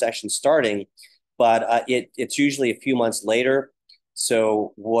term recession starting, but it's usually a few months later.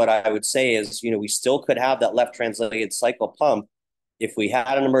 So what I would say is, we still could have that left translated cycle pump. If we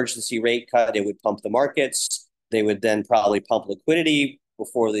had an emergency rate cut, it would pump the markets. They would then probably pump liquidity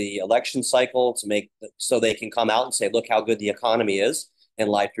before the election cycle to make so they can come out and say, look how good the economy is and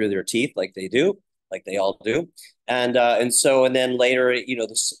lie through their teeth like they do, like they all do. And then later,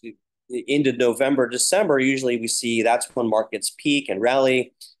 this into November, December, usually we see that's when markets peak and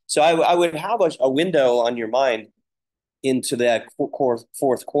rally. So I would have a window on your mind into that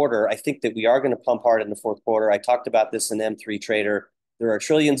fourth quarter. I think that we are going to pump hard in the fourth quarter. I talked about this in M3 Trader. There are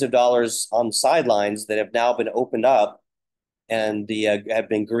trillions of dollars on the sidelines that have now been opened up and have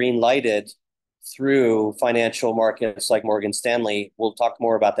been green lighted through financial markets like Morgan Stanley. We'll talk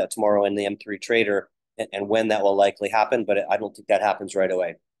more about that tomorrow in the M3 Trader and when that will likely happen, but I don't think that happens right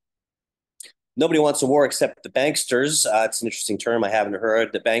away. Nobody wants a war except the banksters. It's an interesting term I haven't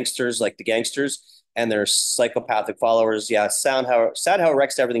heard. The banksters, like the gangsters, and their psychopathic followers. Yeah, sad how it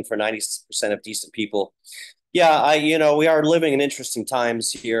wrecks everything for 90% of decent people. Yeah, we are living in interesting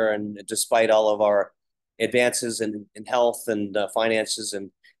times here, and despite all of our advances in health and finances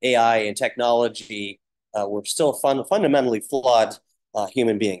and AI and technology, we're still fundamentally flawed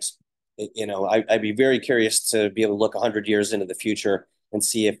human beings. I'd be very curious to be able to look 100 years into the future and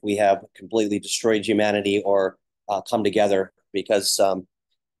see if we have completely destroyed humanity or come together because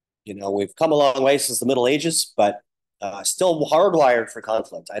we've come a long way since the Middle Ages, but still hardwired for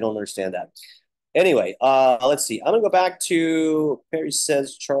conflict. I don't understand that. Anyway, let's see. I'm gonna go back to Perry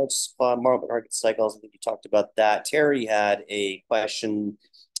says charts, market cycles. I think you talked about that. Terry had a question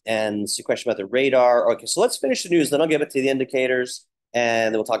and a question about the radar. Okay, so let's finish the news, then I'll give it to the indicators,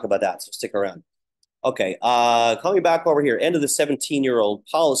 and then we'll talk about that. So stick around. Okay, coming back over here, end of the 17-year-old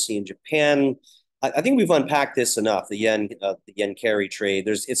policy in Japan. I think we've unpacked this enough. The yen carry trade.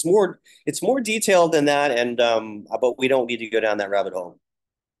 It's more detailed than that, and but we don't need to go down that rabbit hole.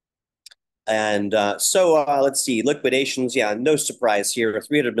 And let's see, liquidations. Yeah, no surprise here.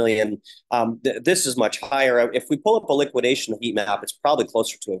 300 million. This is much higher. If we pull up a liquidation heat map, it's probably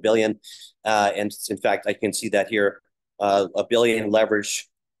closer to a billion. And in fact, I can see that here. A billion leverage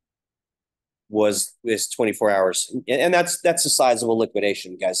is 24 hours, and that's a sizable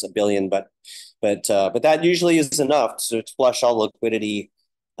liquidation, guys. A billion, but that usually is enough to flush all liquidity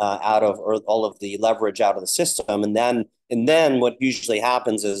out of, or all of the leverage out of the system, and then what usually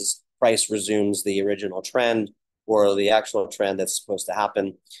happens is price resumes the original trend or the actual trend that's supposed to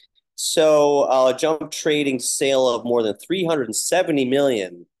happen. So jump trading sale of more than 370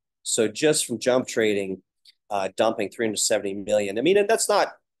 million. So just from jump trading, dumping 370 million. I mean, that's not.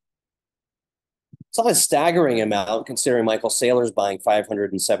 It's not a staggering amount considering Michael Saylor's buying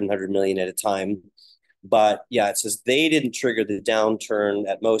 500 and 700 million at a time. But yeah, it says they didn't trigger the downturn.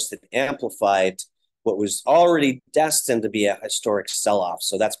 At most, it amplified what was already destined to be a historic sell-off.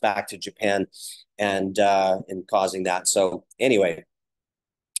 So that's back to Japan and causing that. So anyway,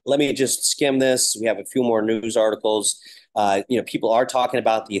 let me just skim this. We have a few more news articles. People are talking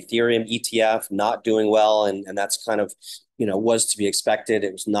about the Ethereum ETF not doing well, and that's kind of, was to be expected.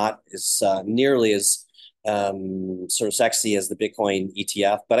 It was not as nearly as sort of sexy as the Bitcoin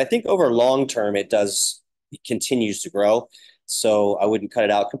ETF, but I think over long term it continues to grow. So I wouldn't cut it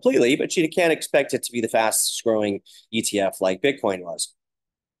out completely, but you can't expect it to be the fastest growing ETF like Bitcoin was.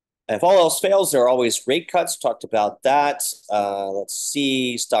 And if all else fails, there are always rate cuts. Talked about that. Let's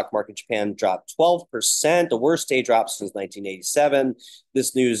see. Stock market Japan dropped 12%, the worst day drop since 1987.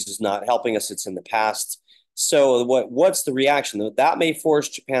 This news is not helping us. It's in the past. So what's the reaction? That may force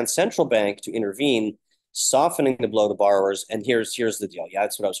Japan's central bank to intervene, softening the blow to borrowers. And here's the deal. Yeah,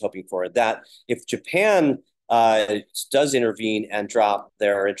 that's what I was hoping for. That if Japan does intervene and drop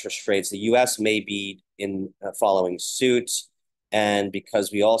their interest rates, the U.S. may be in following suit. And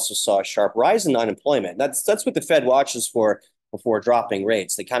because we also saw a sharp rise in unemployment. That's what the Fed watches for before dropping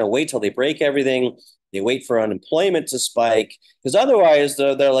rates. They kind of wait till they break everything. They wait for unemployment to spike, because otherwise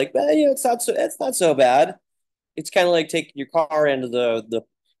they're like, it's not so bad. It's kind of like taking your car into the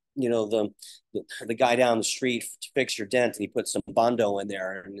guy down the street to fix your dent, and he puts some Bondo in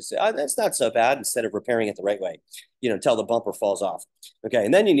there, and you say, that's not so bad, instead of repairing it the right way, until the bumper falls off. Okay,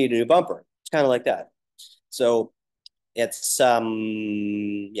 and then you need a new bumper. It's kind of like that. So it's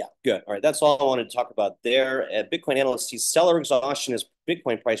yeah, good. All right, that's all I wanted to talk about there. Bitcoin analysts see seller exhaustion as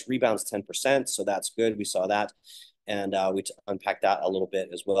Bitcoin price rebounds 10%, so that's good. We saw that, and we unpacked that a little bit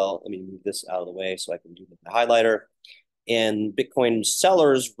as well. Let me move this out of the way so I can do the highlighter. And Bitcoin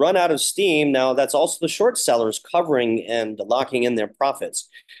sellers run out of steam. Now that's also the short sellers covering and locking in their profits.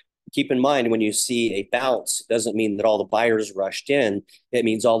 keep in mind when you see a bounce, it doesn't mean that all the buyers rushed in. It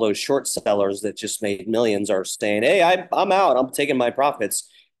means all those short sellers that just made millions are saying, hey, I'm out. I'm taking my profits.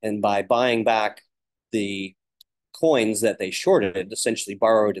 And by buying back the coins that they shorted, essentially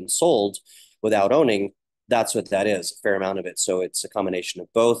borrowed and sold without owning, that's what that is, a fair amount of it. So it's a combination of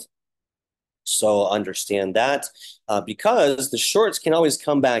both. So understand that because the shorts can always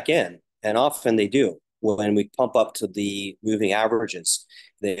come back in, and often they do. When we pump up to the moving averages,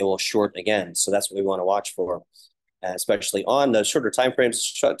 they will short again. So that's what we want to watch for, especially on the shorter time frames.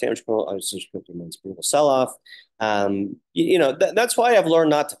 Short damage, brutal sell off. That's why I've learned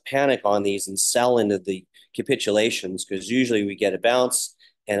not to panic on these and sell into the capitulations, because usually we get a bounce,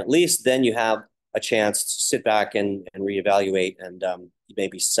 and at least then you have a chance to sit back and reevaluate and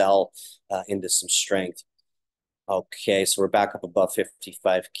maybe sell into some strength. Okay, so we're back up above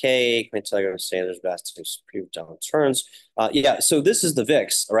 55K. Can I tell you what I'm saying? There's vast downturns. Yeah, so this is the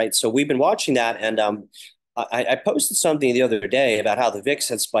VIX, all right? So we've been watching that, and I posted something the other day about how the VIX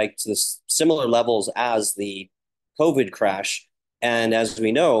had spiked to this similar levels as the COVID crash. And as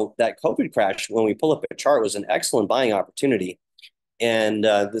we know, that COVID crash, when we pull up a chart, was an excellent buying opportunity. And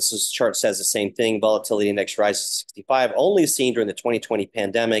chart says the same thing. Volatility index rises to 65, only seen during the 2020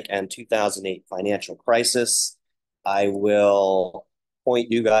 pandemic and 2008 financial crisis. I will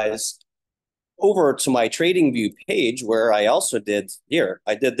point you guys over to my TradingView page where I also did here.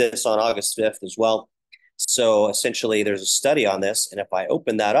 I did this on August 5th as well. So essentially there's a study on this. And if I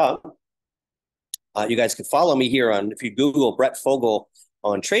open that up, you guys can follow me here on, if you Google Brett Fogle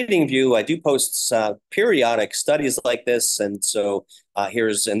on TradingView, I do post periodic studies like this. And so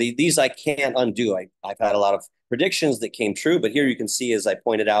these I can't undo. I've had a lot of predictions that came true, but here you can see, as I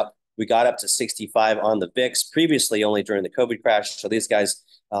pointed out, we got up to 65 on the VIX previously only during the COVID crash. So these guys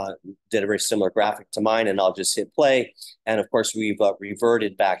did a very similar graphic to mine, and I'll just hit play. And of course, we've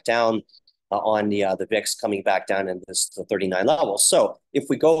reverted back down on the VIX, coming back down in the 39 level. So if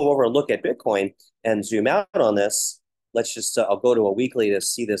we go over and look at Bitcoin and zoom out on this, let's just, I'll go to a weekly to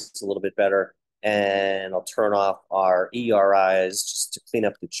see this a little bit better. And I'll turn off our ERIs just to clean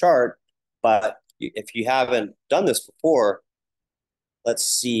up the chart. But if you haven't done this before, let's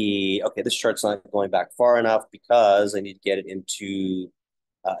see. Okay, this chart's not going back far enough because I need to get it into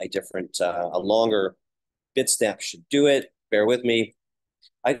a longer Bitstamp should do it. Bear with me.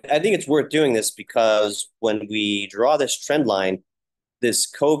 I think it's worth doing this because when we draw this trend line,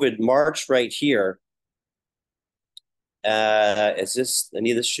 this COVID March right here, any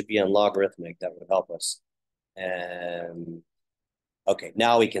of this should be on logarithmic. That would help us. And okay,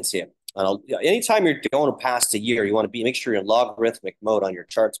 now we can see it. Anytime you're going past a year, you want to make sure you're in logarithmic mode on your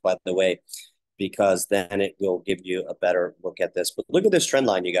charts, by the way, because then it will give you a better look at this. But look at this trend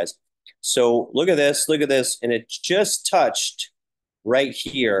line, you guys. So look at this, and it just touched right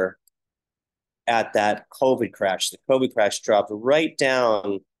here at that COVID crash. The COVID crash dropped right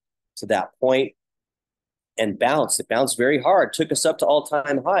down to that point and bounced. It bounced very hard, took us up to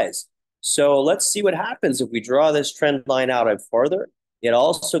all-time highs. So let's see what happens if we draw this trend line out further. It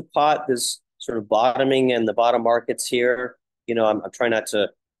also caught this sort of bottoming in the bottom markets here. I'm trying not to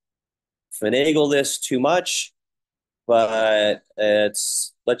finagle this too much, but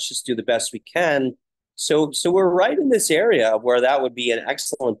let's just do the best we can. So we're right in this area where that would be an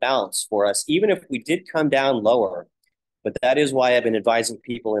excellent bounce for us, even if we did come down lower. But that is why I've been advising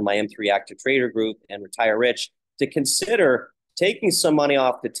people in my M3 Active Trader group and Retire Rich to consider taking some money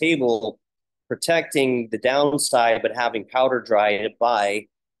off the table, protecting the downside, but having powder dry to buy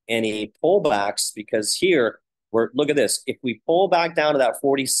any pullbacks. Because here, look at this. If we pull back down to that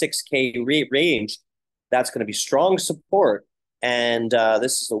 46K range, that's going to be strong support. And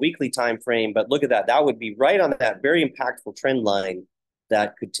this is a weekly time frame, but look at that. That would be right on that very impactful trend line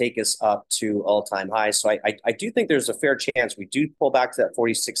that could take us up to all-time highs. So I do think there's a fair chance we do pull back to that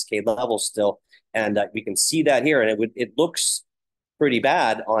 46K level still, and we can see that here. And it looks pretty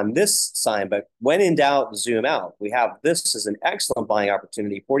bad on this sign, but when in doubt, zoom out. We have this as an excellent buying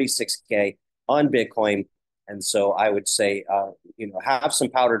opportunity, 46K on Bitcoin. And so I would say, have some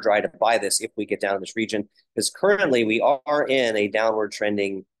powder dry to buy this if we get down in this region, because currently we are in a downward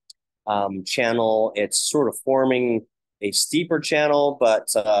trending channel. It's sort of forming a steeper channel, but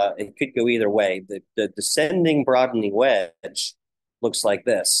it could go either way. The descending broadening wedge looks like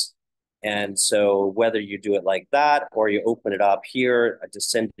this. And so whether you do it like that or you open it up here, a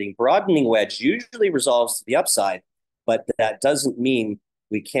descending broadening wedge usually resolves to the upside, but that doesn't mean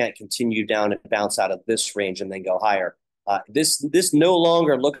we can't continue down and bounce out of this range and then go higher. This no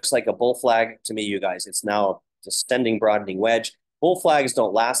longer looks like a bull flag to me, you guys. It's now a descending broadening wedge. Bull flags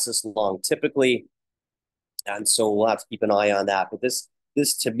don't last this long typically, and so we'll have to keep an eye on that. But this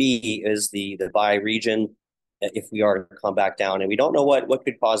this to me is the buy region if we are to come back down, and we don't know what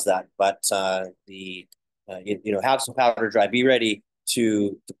could cause that, but have some powder dry, be ready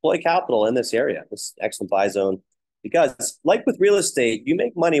to deploy capital in this area, this excellent buy zone, because like with real estate, you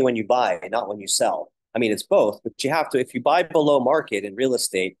make money when you buy, not when you sell. I mean, it's both, but you have to, if you buy below market in real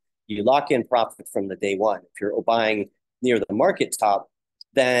estate, you lock in profit from the day one. If you're buying near the market top,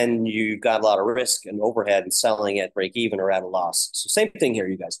 then you've got a lot of risk and overhead and selling at break even or at a loss. So same thing here,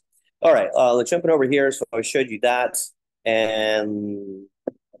 you guys. All right, let's jump it over here. So I showed you that, and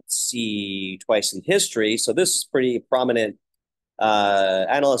let's see twice in history. So this is pretty prominent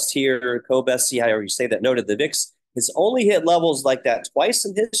analyst here, Kobesi, however you say that, noted the VIX has only hit levels like that twice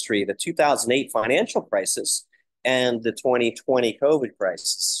in history, the 2008 financial crisis and the 2020 COVID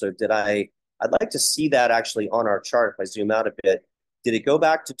crisis. So I'd like to see that actually on our chart if I zoom out a bit. Did it go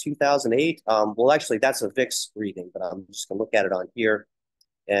back to 2008? Well, actually, that's a VIX reading, but I'm just going to look at it on here.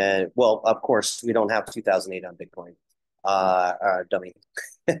 And, well, of course, we don't have 2008 on Bitcoin. Dummy.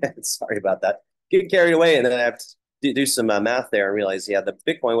 Sorry about that. Get carried away, and then I have to do some math there and realize, yeah, the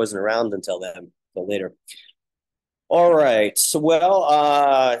Bitcoin wasn't around until then, until later. All right. So,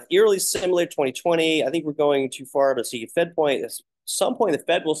 well, eerily similar 2020. I think we're going too far, but see, Fed point, at some point, the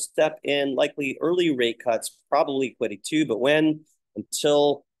Fed will step in, likely early rate cuts, probably liquidity too, but when?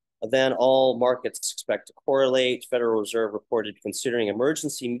 Until then, all markets expect to correlate. Federal Reserve reported considering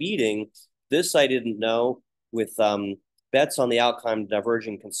emergency meeting. This I didn't know, with bets on the outcome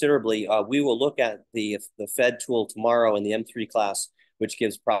diverging considerably. We will look at the Fed tool tomorrow in the M3 class, which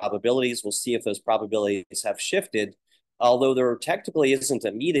gives probabilities. We'll see if those probabilities have shifted, although there technically isn't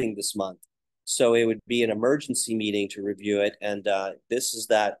a meeting this month. So it would be an emergency meeting to review it. And this is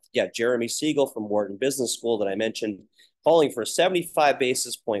that, yeah, Jeremy Siegel from Wharton Business School that I mentioned, calling for a 75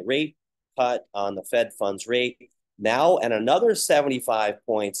 basis point rate cut on the Fed funds rate now, and another 75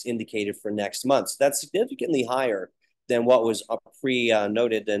 points indicated for next month. So that's significantly higher than what was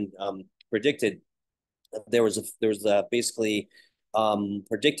pre-noted and predicted. There was basically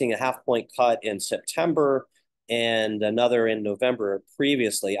predicting a half-point cut in September and another in November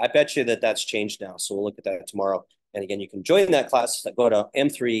previously. I bet you that that's changed now. So we'll look at that tomorrow. And again, you can join that class. Go to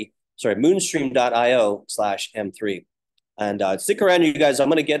moonstream.io/M3. And stick around, you guys. I'm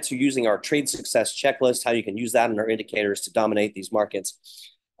going to get to using our trade success checklist, how you can use that in our indicators to dominate these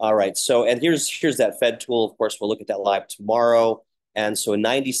markets. All right. So, and here's that Fed tool. Of course, we'll look at that live tomorrow. And so a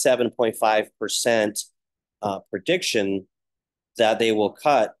 97.5% prediction that they will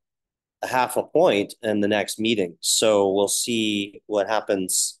cut a half a point in the next meeting. So we'll see what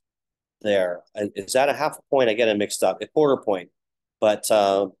happens there. Is that a half a point? I get it mixed up. A quarter point, but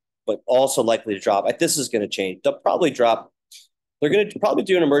also likely to drop. This is going to change. They'll probably drop. They're going to probably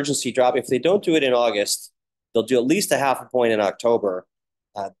do an emergency drop. If they don't do it in August, they'll do at least a half a point in October.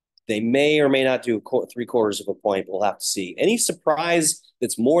 They may or may not do 3/4 of a point. We'll have to see. Any surprise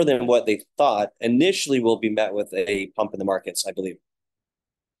that's more than what they thought initially will be met with a pump in the markets, I believe.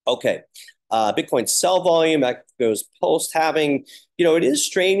 Okay. Bitcoin sell volume, that goes post-halving. It is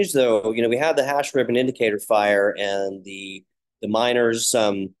strange, though. We had the hash ribbon indicator fire and the miners,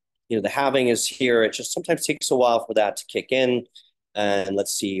 the halving is here. It just sometimes takes a while for that to kick in. And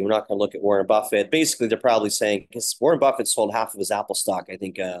let's see, we're not going to look at Warren Buffett. Basically, they're probably saying, because Warren Buffett sold half of his Apple stock, I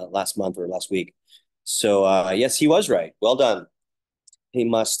think, last month or last week. So, yes, he was right. Well done. He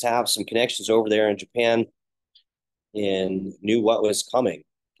must have some connections over there in Japan and knew what was coming.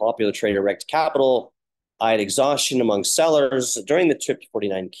 Popular trader wrecked capital. I had exhaustion among sellers during the trip to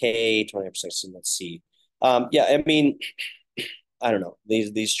 49K, 20%. Let's see. Yeah, I mean, I don't know.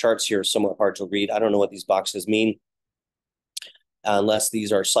 These charts here are somewhat hard to read. I don't know what these boxes mean, unless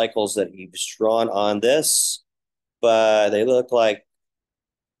these are cycles that he's drawn on this, but they look like,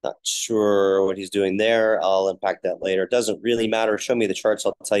 not sure what he's doing there. I'll unpack that later. It doesn't really matter. Show me the charts.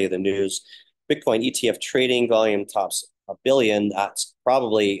 I'll tell you the news. Bitcoin ETF trading volume tops $1 billion. That's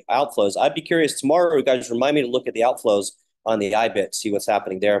probably outflows. I'd be curious tomorrow, you guys remind me to look at the outflows on the IBIT, see what's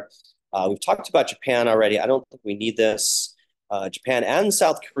happening there. We've talked about Japan already. I don't think we need this. Japan and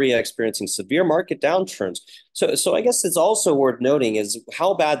South Korea experiencing severe market downturns. So I guess it's also worth noting is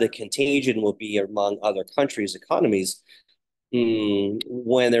how bad the contagion will be among other countries' economies.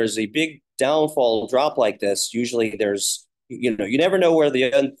 When there's a big downfall drop like this, usually there's, you never know where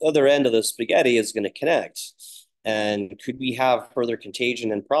the other end of the spaghetti is going to connect. And could we have further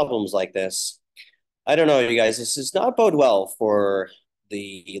contagion and problems like this? I don't know, you guys. This does not bode well for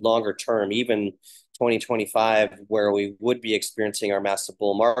the longer term, even 2025, where we would be experiencing our massive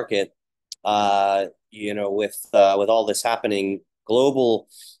bull market. With all this happening, global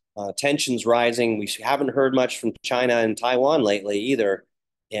tensions rising. We haven't heard much from China and Taiwan lately either.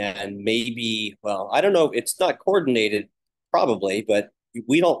 And maybe, well, I don't know. It's not coordinated, probably, but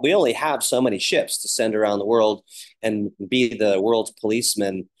we only have so many ships to send around the world and be the world's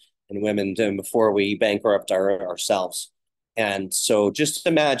policemen and women before we bankrupt ourselves. And so just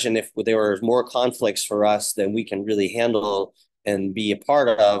imagine if there were more conflicts for us than we can really handle and be a part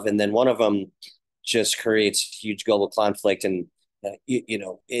of, and then one of them just creates huge global conflict and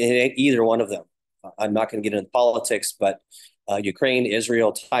either one of them. I'm not going to get into politics, but Ukraine,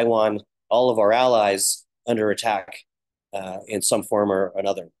 Israel, Taiwan, all of our allies under attack in some form or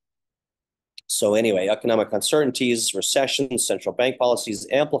another. So anyway, economic uncertainties, recessions, central bank policies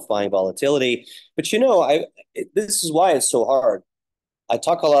amplifying volatility. But this is why it's so hard. I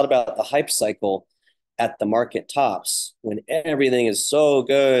talk a lot about the hype cycle at the market tops. When everything is so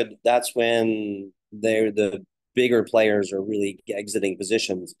good, that's when the bigger players are really exiting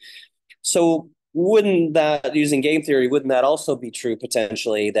positions. So wouldn't that, using game theory, wouldn't that also be true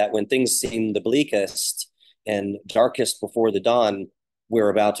potentially, that when things seem the bleakest and darkest before the dawn, we're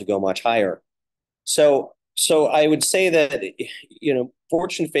about to go much higher? So I would say that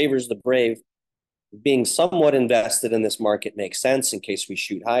fortune favors the brave. Being somewhat invested in this market makes sense in case we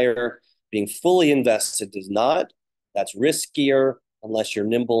shoot higher. Being fully invested does not. That's riskier unless you're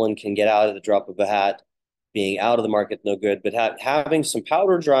nimble and can get out at the drop of a hat. Being out of the market, no good. But having some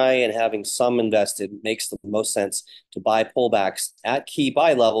powder dry and having some invested makes the most sense to buy pullbacks at key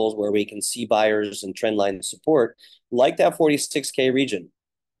buy levels where we can see buyers and trend line support, like that 46K region.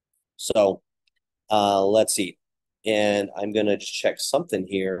 So let's see. And I'm going to check something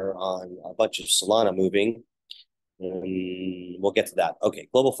here on a bunch of Solana moving. And we'll get to that. Okay,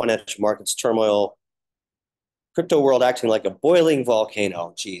 global financial markets turmoil. Crypto world acting like a boiling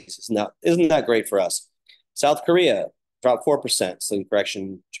volcano. Geez, isn't that great for us? South Korea dropped 4%. Slim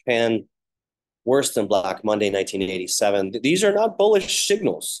correction. Japan, worse than Black Monday 1987. These are not bullish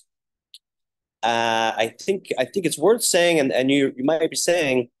signals. I think it's worth saying, and you might be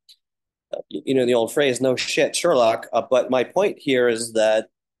saying, the old phrase, no shit, Sherlock. But my point here is that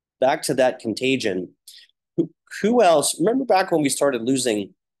back to that contagion, who else? Remember back when we started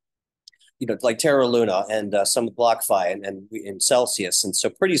losing, like Terra Luna and some BlockFi and Celsius. And so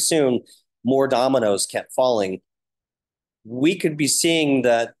pretty soon more dominoes kept falling. We could be seeing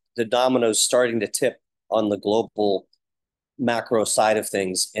that the dominoes starting to tip on the global macro side of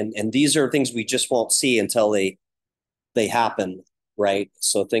things. And these are things we just won't see until they happen. Right.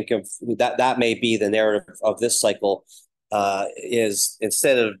 So think of that may be the narrative of this cycle, is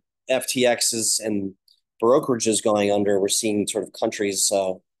instead of FTXs and brokerages going under, we're seeing sort of countries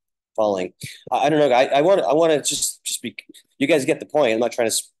falling. I don't know. I want to just be, you guys get the point. I'm not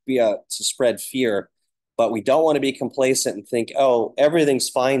trying to spread fear, but we don't want to be complacent and think, oh, everything's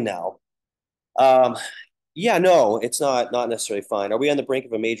fine now. Yeah, no, it's not necessarily fine. Are we on the brink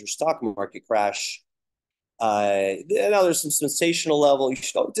of a major stock market crash? Now there's some sensational level. You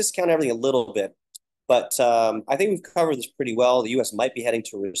should discount everything a little bit, but I think we've covered this pretty well. The U.S. might be heading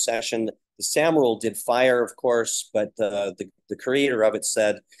to a recession. The SAM rule did fire, of course, but the creator of it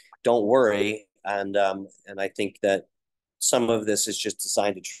said, "Don't worry." And I think that some of this is just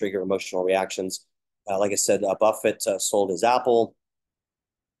designed to trigger emotional reactions. Like I said, Buffett sold his Apple.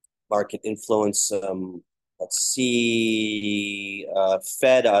 Market influence. Let's see.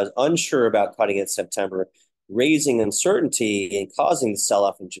 Fed unsure about cutting in September, raising uncertainty and causing the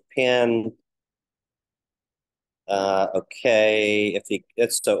sell-off in Japan. Okay,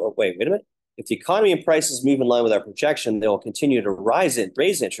 wait a minute. If the economy and prices move in line with our projection, they will continue to raise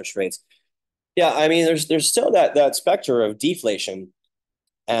interest rates. Yeah, I mean, there's still that specter of deflation,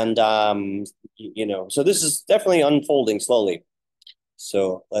 and so this is definitely unfolding slowly.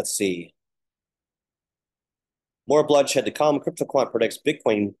 So let's see. More bloodshed to come. CryptoQuant predicts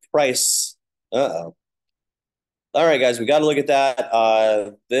Bitcoin price. Uh-oh. All right, guys, we got to look at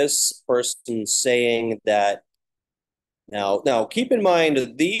that. This person saying that now keep in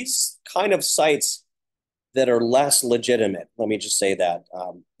mind these kind of sites that are less legitimate. Let me just say that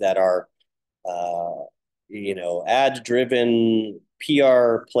that are ad driven,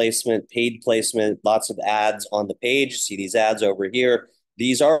 PR placement, paid placement, lots of ads on the page. See these ads over here.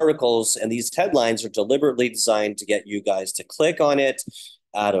 These articles and these headlines are deliberately designed to get you guys to click on it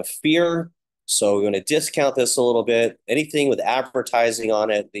out of fear. So we're going to discount this a little bit. Anything with advertising on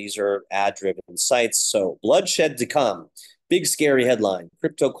it, these are ad-driven sites. So bloodshed to come. Big scary headline.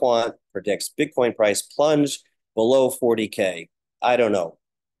 CryptoQuant predicts Bitcoin price plunge below 40K. I don't know.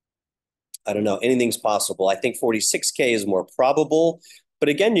 Anything's possible. I think 46K is more probable. But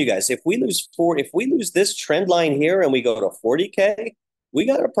again, you guys, if we lose this trend line here and we go to 40K, we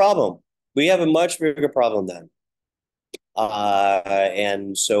got a problem. We have a much bigger problem then.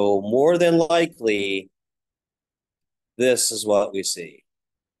 And so more than likely, this is what we see.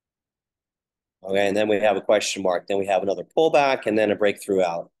 Okay, and then we have a question mark. Then we have another pullback, and then a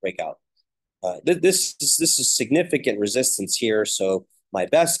breakout. This is significant resistance here. So my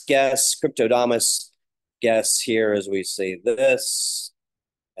best guess, Cryptodamus guess here is we say this,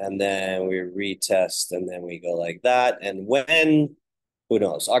 and then we retest, and then we go like that. And when, who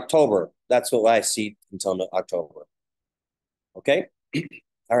knows? October. That's what I see until October. Okay.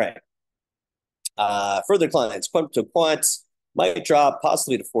 All right. Further clients, quant to quant might drop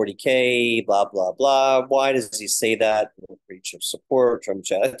possibly to 40K, blah, blah, blah. Why does he say that? Breach of support, Trump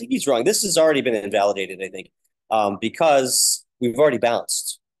chat. I think he's wrong. This has already been invalidated, I think, because we've already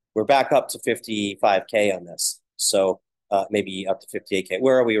bounced. We're back up to 55K on this. So maybe up to 58K.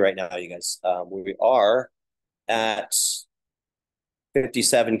 Where are we right now, you guys? We are at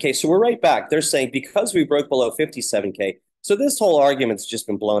 57K. So we're right back. They're saying because we broke below 57K. So this whole argument's just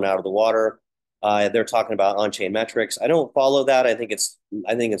been blown out of the water. They're talking about on-chain metrics. I don't follow that. I think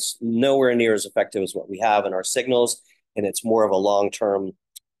it's nowhere near as effective as what we have in our signals, and it's more of a long-term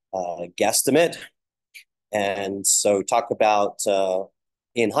guesstimate. And so talk about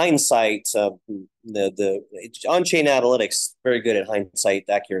in hindsight, the on-chain analytics very good at hindsight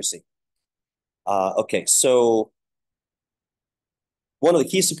accuracy. Okay, so one of the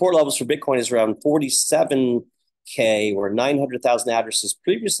key support levels for Bitcoin is around 47K, where 900,000 addresses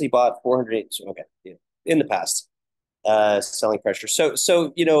previously bought 408. Okay, yeah, in the past, selling pressure. So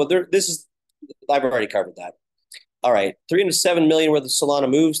I've already covered that. All right, 307 million worth of Solana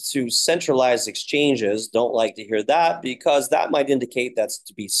moves to centralized exchanges. Don't like to hear that because that might indicate that's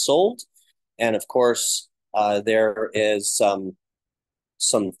to be sold. And of course, there is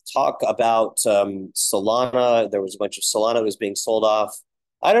some talk about Solana. There was a bunch of Solana that was being sold off.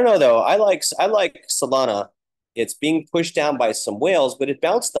 I don't know though. I like Solana. It's being pushed down by some whales, but it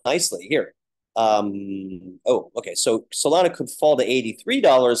bounced nicely here. Okay. So Solana could fall to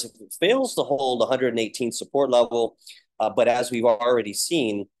 $83 if it fails to hold 118 support level. But as we've already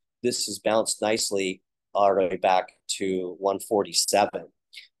seen, this has bounced nicely all the way back to 147.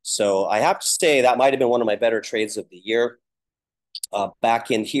 So I have to say that might have been one of my better trades of the year.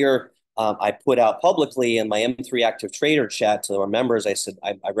 Back in here, I put out publicly in my M3 active trader chat to our members, I said,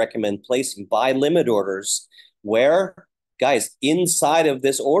 I recommend placing buy limit orders where, guys, inside of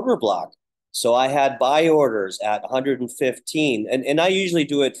this order block. So I had buy orders at 115, and I usually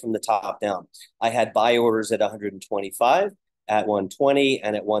do it from the top down. I had buy orders at 125, at 120,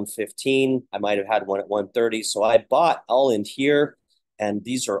 and at 115. I might have had one at 130. So I bought all in here, and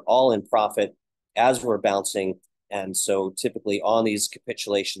these are all in profit as we're bouncing. And so typically on these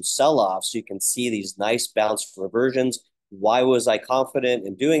capitulation sell-offs, you can see these nice bounce reversions. Why was I confident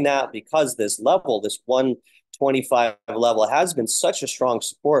in doing that? Because this level, this 125 level, has been such a strong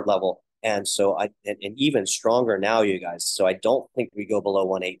support level. And so and even stronger now, you guys. So I don't think we go below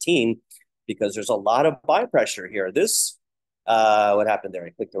 118 because there's a lot of buy pressure here. This, what happened there? I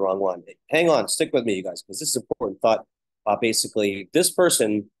clicked the wrong one. Hang on, stick with me, you guys, because this is important thought. Basically, this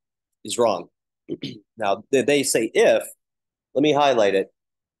person is wrong. Now, they say if, let me highlight it.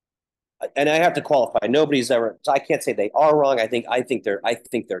 And I have to qualify. Nobody's ever, so I can't say they are wrong. I think they're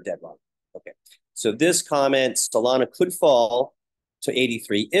dead wrong. Okay. So this comment, Solana could fall to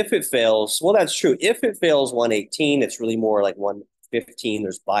 83 if it fails. Well, that's true. If it fails 118, it's really more like 115.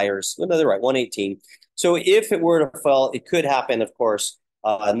 There's buyers. No, they're right, 118. So if it were to fall, it could happen, of course.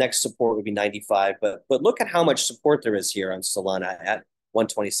 Next support would be 95. But look at how much support there is here on Solana at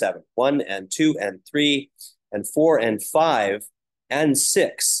 127. 1 and 2 and 3 and 4 and 5 and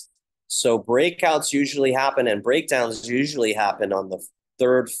 6. So breakouts usually happen and breakdowns usually happen on the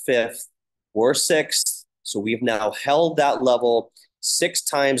 3rd, 5th, or 6th. So we've now held that level 6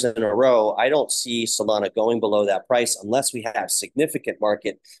 times in a row. I don't see Solana going below that price unless we have significant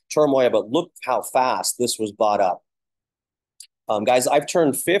market turmoil. But look how fast this was bought up. Guys, I've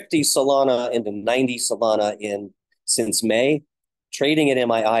turned 50 Solana into 90 Solana since May, trading it in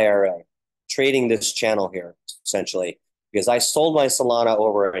my IRA, trading this channel here, essentially, because I sold my Solana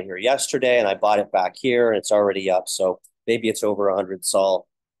over here yesterday and I bought it back here and it's already up. So maybe it's over 100 Sol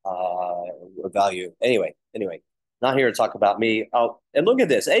value. Anyway, not here to talk about me. Oh, and look at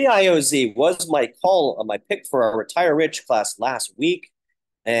this. AIOZ was my my pick for our Retire Rich class last week.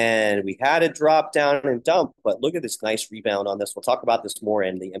 And we had it drop down and dump, but look at this nice rebound on this. We'll talk about this more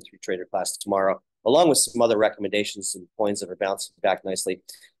in the M3 Trader class tomorrow, along with some other recommendations and coins that are bouncing back nicely.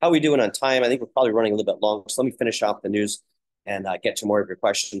 How are we doing on time? I think we're probably running a little bit long. So let me finish off the news and get to more of your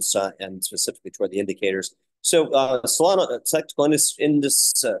questions and specifically toward the indicators. So Solana, technical in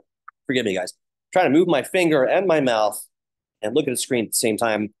this forgive me, guys. Trying to move my finger and my mouth and look at the screen at the same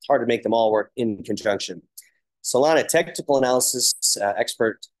time. It's hard to make them all work in conjunction. Solana technical analysis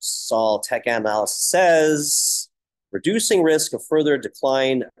expert Sol Tech Analysis says reducing risk of further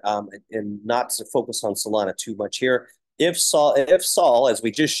decline, and not to focus on Solana too much here. If Sol, as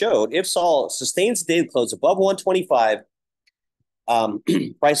we just showed, if Sol sustains the daily close above 125,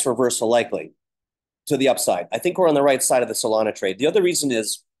 price reversal likely to the upside. I think we're on the right side of the Solana trade. The other reason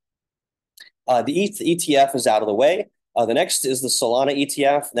is the ETF is out of the way. The next is the Solana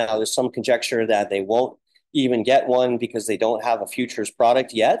ETF. Now, there's some conjecture that they won't even get one because they don't have a futures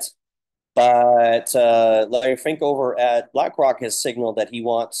product yet. But Larry Fink over at BlackRock has signaled that he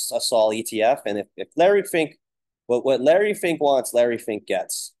wants a Sol ETF. And if Larry Fink, what Larry Fink wants, Larry Fink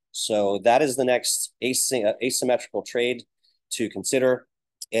gets. So that is the next asymmetrical trade to consider.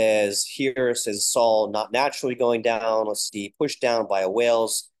 Is here says Sol not naturally going down. Let's see, pushed down by a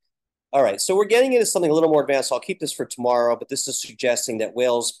whales. All right, so we're getting into something a little more advanced. I'll keep this for tomorrow, but this is suggesting that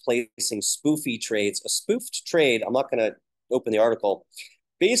whales placing spoofy trades. A spoofed trade, I'm not going to open the article,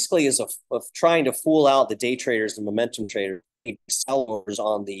 basically is of trying to fool out the day traders, the momentum traders, sellers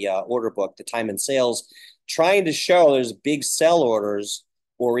on the order book, the time and sales, trying to show there's big sell orders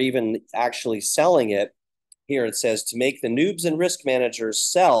or even actually selling it. Here it says to make the noobs and risk managers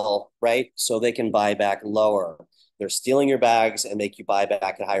sell, right? So they can buy back lower. They're stealing your bags and make you buy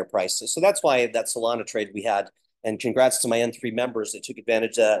back at higher prices. So that's why that Solana trade we had. And congrats to my N3 members that took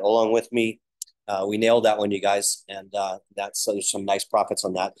advantage of that along with me. We nailed that one, you guys. And that's there's some nice profits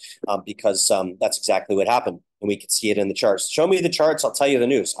on that because that's exactly what happened. And we could see it in the charts. Show me the charts. I'll tell you the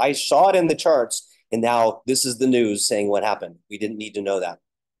news. I saw it in the charts. And now this is the news saying what happened. We didn't need to know that.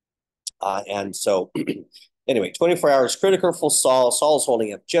 And so anyway, 24 hours critical for Sol. Sol is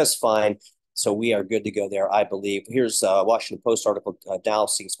holding up just fine. So we are good to go there, I believe. Here's a Washington Post article. Dow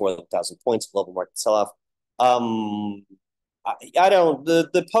sees more than 1,000 points, global market sell-off. I don't,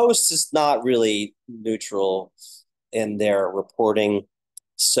 the Post is not really neutral in their reporting.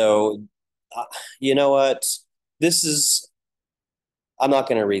 So, you know what? This is, I'm not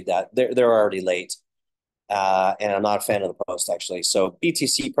going to read that. They're already late. And I'm not a fan of the Post, actually. So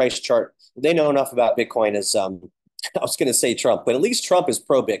BTC price chart, they know enough about Bitcoin as, I was going to say Trump, but at least Trump is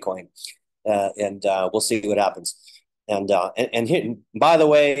pro-Bitcoin. And we'll see what happens. And by the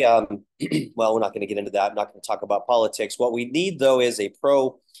way, well, we're not going to get into that. I'm not going to talk about politics. What we need, though, is a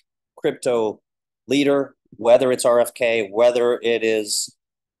pro-crypto leader, whether it's RFK, whether it is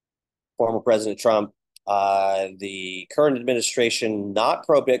former President Trump. The current administration, not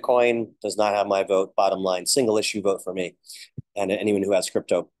pro-Bitcoin, does not have my vote. Bottom line, single issue vote for me. And anyone who has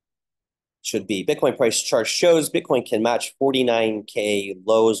crypto should be. Bitcoin price chart shows Bitcoin can match 49K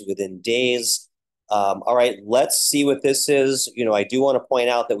lows within days. All right, let's see what this is. You know, I do want to point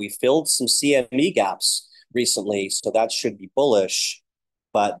out that we filled some CME gaps recently, so that should be bullish.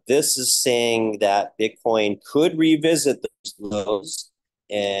 But this is saying that Bitcoin could revisit those lows.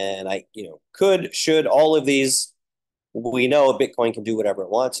 And should, all of these, we know Bitcoin can do whatever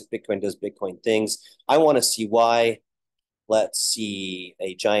it wants. Bitcoin does Bitcoin things. I want to see why. Let's see,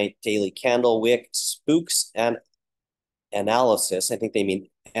 a giant daily candle wick spooks and analysis. I think they mean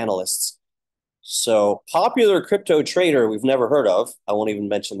analysts. So popular crypto trader we've never heard of. I won't even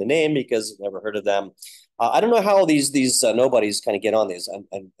mention the name because I've never heard of them. I don't know how these nobodies kind of get on these,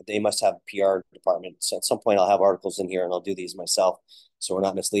 and they must have a PR department. So at some point I'll have articles in here and I'll do these myself so we're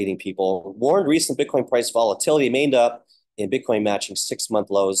not misleading people. Warned recent Bitcoin price volatility mained up in Bitcoin matching 6-month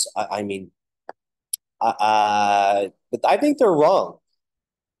lows. But I think they're wrong.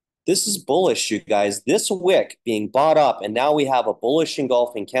 This is bullish, you guys. This wick being bought up, and now we have a bullish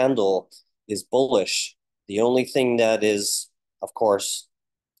engulfing candle is bullish. The only thing that is, of course,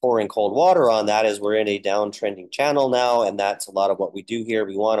 pouring cold water on that is we're in a downtrending channel now, and that's a lot of what we do here.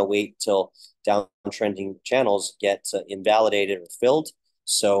 We want to wait till downtrending channels get invalidated or filled.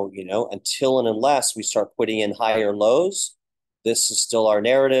 So, until and unless we start putting in higher lows, this is still our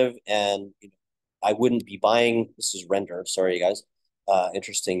narrative, and I wouldn't be buying. This is render. Sorry, you guys.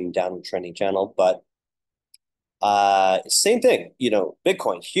 Interesting downtrending channel, but same thing.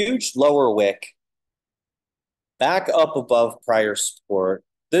 Bitcoin, huge lower wick, back up above prior support.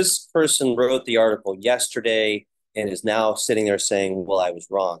 This person wrote the article yesterday and is now sitting there saying, well, I was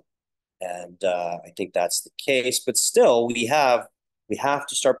wrong. And I think that's the case. But still, we have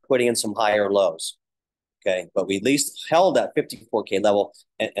to start putting in some higher lows. Okay, but we at least held that 54K level,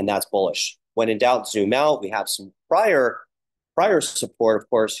 and that's bullish. When in doubt, zoom out. We have some prior support, of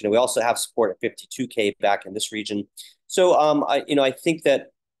course. We also have support at 52K back in this region. So I think that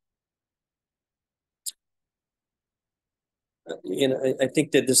I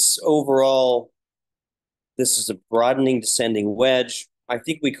think that this is a broadening descending wedge. I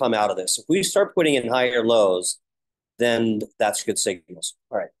think we come out of this. If we start putting in higher lows, then that's good signals.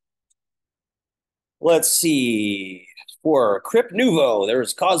 All right. Let's see. For Crip Nouveau, there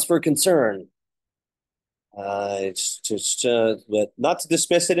is cause for concern. It's just, but not to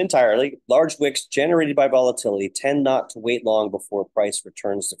dismiss it entirely. Large wicks generated by volatility tend not to wait long before price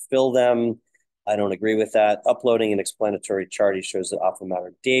returns to fill them. I don't agree with that. Uploading an explanatory chart shows that often matter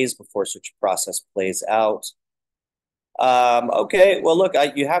of days before such a process plays out. Okay, well, look,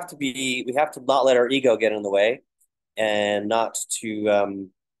 we have to not let our ego get in the way and not to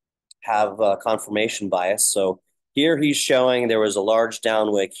have confirmation bias. So here he's showing there was a large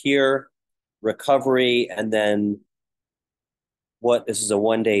downwick here, recovery, and then this is a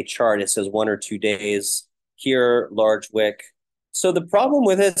 1 day chart. It says 1 or 2 days here, large wick. So the problem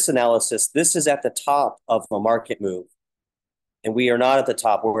with this analysis, this is at the top of a market move, and we are not at the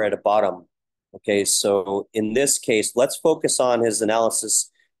top. We're at a bottom. Okay, so in this case, let's focus on his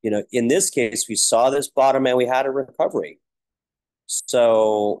analysis. In this case, we saw this bottom and we had a recovery.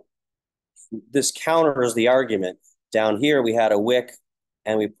 So this counters the argument. Down here, we had a wick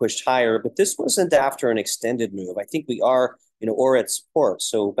and we pushed higher, but this wasn't after an extended move. I think we are, or at support.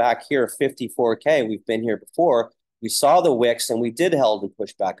 So back here, 54K, we've been here before. We saw the wicks and we did held and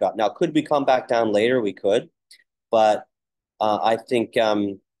push back up. Now, could we come back down later? We could, but I think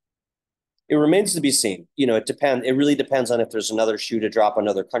it remains to be seen. It depends. It really depends on if there's another shoe to drop,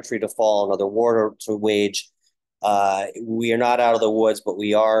 another country to fall, another war to wage. We are not out of the woods, but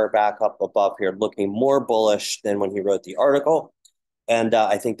we are back up above here, looking more bullish than when he wrote the article. And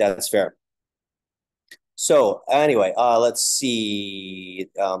I think that's fair. So anyway, let's see.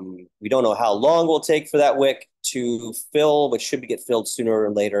 We don't know how long we'll take for that wick to fill, but should get filled sooner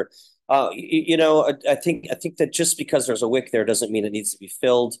or later. I think that just because there's a wick there doesn't mean it needs to be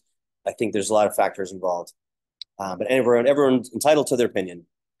filled. I think there's a lot of factors involved. But everyone's entitled to their opinion.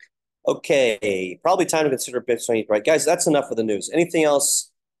 Okay, probably time to consider Bitcoin. Right, guys, that's enough of the news. Anything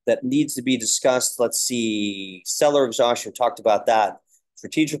else that needs to be discussed? Let's see. Seller exhaustion, talked about that.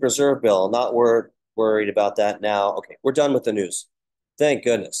 Strategic reserve bill, not worried about that now. Okay, we're done with the news. Thank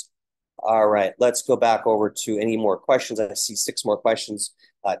goodness. All right, let's go back over to any more questions. I see 6 more questions.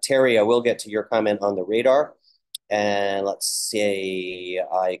 Terry, I will get to your comment on the radar. And let's see,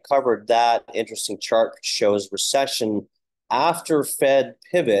 I covered that. Interesting chart shows recession after Fed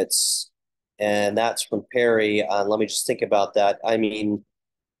pivots, and that's from Perry. Let me just think about that. I mean,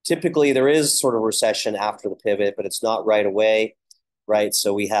 typically there is sort of recession after the pivot, but it's not right away, right?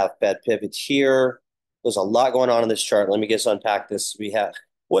 So we have Fed pivots here. There's a lot going on in this chart. Let me just unpack this. We have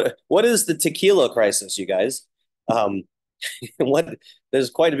what is the tequila crisis, you guys? There's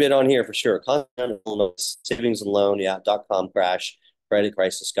quite a bit on here for sure. Continental notes, savings and loan, yeah, .com crash, credit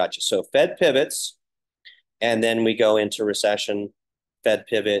crisis, gotcha. So Fed pivots, and then we go into recession, Fed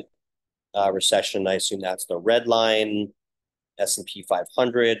pivot, recession. I assume that's the red line, S&P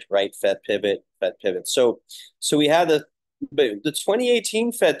 500, right? Fed pivot, Fed pivot. So we had the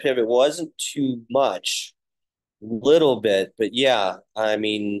 2018 Fed pivot wasn't too much, little bit, but yeah, I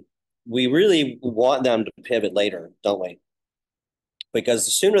mean, we really want them to pivot later, don't we? Because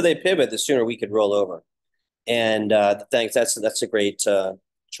the sooner they pivot, the sooner we could roll over. And thanks. That's a great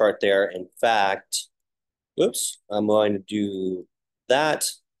chart there. In fact, oops, I'm going to do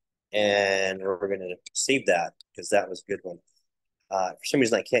that, and we're going to save that because that was a good one. For some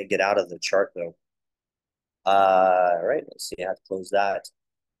reason, I can't get out of the chart though. All right, let's see. I have to close that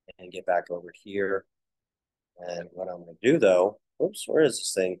and get back over here. And what I'm going to do though, oops, where is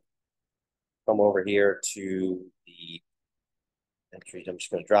this thing? Come over here to the entries. I'm just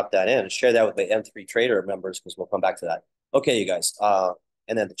going to drop that in and share that with the M3 trader members because we'll come back to that. Okay, you guys.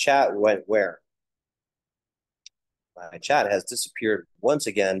 And then the chat went where? My chat has disappeared once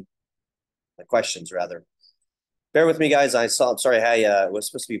again. My questions, rather. Bear with me, guys. I'm sorry. I was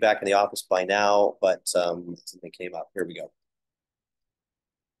supposed to be back in the office by now, but something came up. Here we go.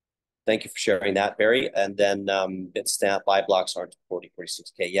 Thank you for sharing that, Barry. And then Bitstamp buy blocks aren't 40,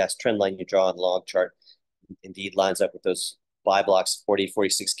 46K. Yes, trend line you draw on the log chart indeed lines up with those buy blocks, 40,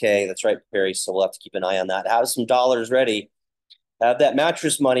 46K. That's right, Barry. So we'll have to keep an eye on that. Have some dollars ready. Have that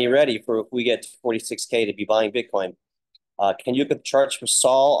mattress money ready for if we get to 46K to be buying Bitcoin. Can you look at the charts for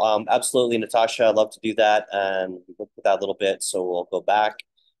Saul? Absolutely, Natasha. I'd love to do that. And we looked at that a little bit, so we'll go back.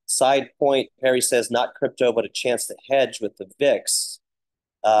 Side point, Perry says, not crypto, but a chance to hedge with the VIX.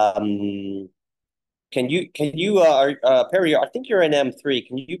 Can you, Perry, I think you're in M3.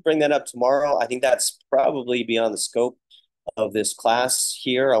 Can you bring that up tomorrow? I think that's probably beyond the scope of this class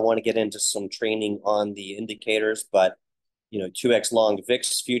here. I want to get into some training on the indicators, but 2x long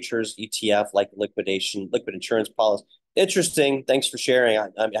VIX futures ETF, like liquid insurance policy. Interesting. Thanks for sharing.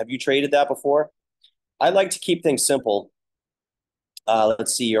 Have you traded that before? I like to keep things simple.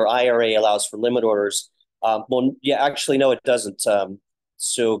 Let's see, your IRA allows for limit orders. Well, yeah, actually, no, it doesn't.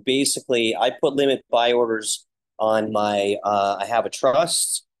 So basically, I put limit buy orders on I have a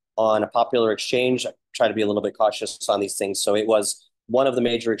trust on a popular exchange. I try to be a little bit cautious on these things. So it was one of the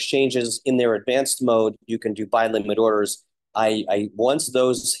major exchanges in their advanced mode. You can do buy limit orders. I once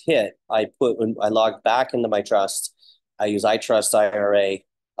those hit, when I logged back into my trust. I use iTrust IRA.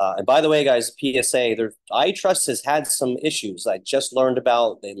 And by the way, guys, PSA, iTrust has had some issues. I just learned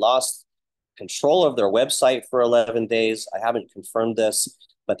about they lost control of their website for 11 days. I haven't confirmed this,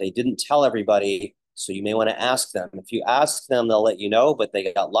 but they didn't tell everybody. So you may want to ask them. If you ask them, they'll let you know, but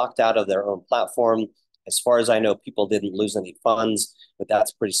they got locked out of their own platform. As far as I know, people didn't lose any funds, but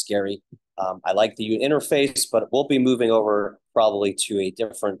that's pretty scary. I like the interface, but we'll be moving over probably to a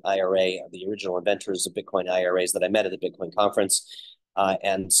different IRA, the original inventors of Bitcoin IRAs that I met at the Bitcoin conference.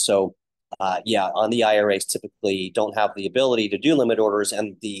 And so, yeah, on the IRAs typically don't have the ability to do limit orders,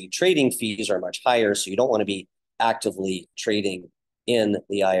 and the trading fees are much higher. So you don't want to be actively trading in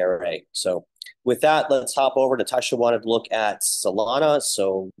the IRA. So with that, let's hop over. Natasha wanted to look at Solana.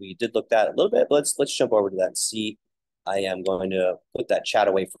 So we did look at it a little bit, but let's jump over to that and see. I am going to put that chat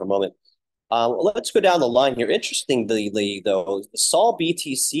away for a moment. Let's go down the line here. Interestingly, though, the Sol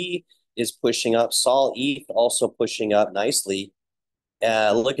BTC is pushing up. Sol ETH also pushing up nicely.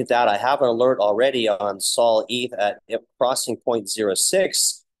 Look at that. I have an alert already on Sol ETH at crossing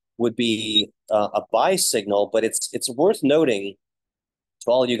 0.06 would be a buy signal, but it's worth noting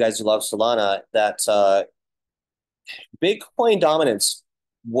to all of you guys who love Solana that Bitcoin dominance,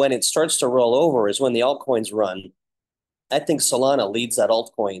 when it starts to roll over, is when the altcoins run. I think Solana leads that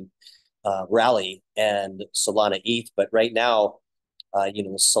altcoin rally and Solana ETH, but right now,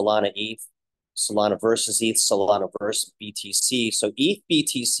 Solana ETH, Solana versus ETH, Solana versus BTC. So ETH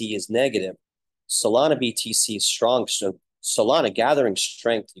BTC is negative. Solana BTC is strong. So Solana gathering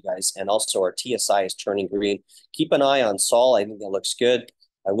strength, you guys, and also our TSI is turning green. Keep an eye on Sol. I think that looks good.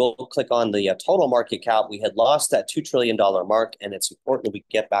 I will click on the total market cap. We had lost that $2 trillion mark, and it's important that we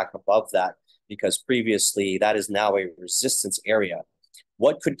get back above that because previously that is now a resistance area.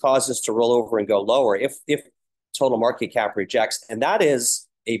 What could cause us to roll over and go lower if total market cap rejects? And that is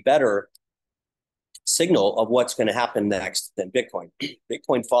a better signal of what's going to happen next than Bitcoin.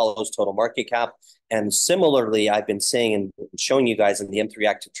 Bitcoin follows total market cap. And similarly, I've been saying and showing you guys in the M3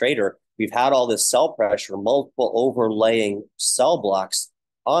 Active Trader, we've had all this sell pressure, multiple overlaying sell blocks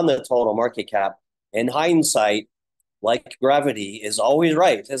on the total market cap. In hindsight, like gravity is always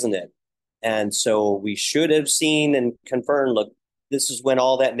right, isn't it? And so we should have seen and confirmed, look, this is when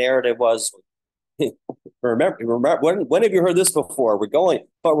all that narrative was. remember when have you heard this before? We're going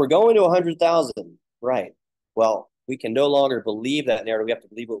to 100,000. Right. Well, we can no longer believe that narrative. We have to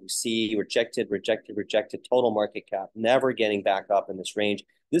believe what we see. Rejected, total market cap, never getting back up in this range.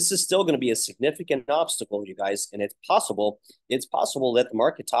 This is still going to be a significant obstacle, you guys, and it's possible that the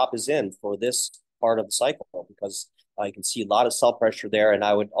market top is in for this part of the cycle because you can see a lot of sell pressure there. And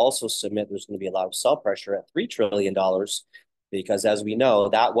I would also submit there's going to be a lot of sell pressure at $3 trillion because as we know,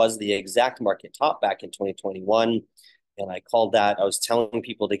 that was the exact market top back in 2021. And I was telling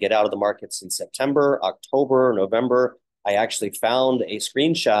people to get out of the markets in September, October, November. I actually found a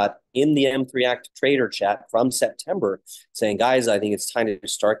screenshot in the M3 Active Trader chat from September saying, guys, I think it's time to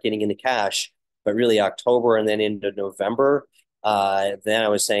start getting into cash. But really October and then into November, then I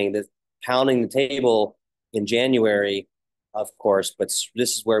was saying that pounding the table in January, of course, but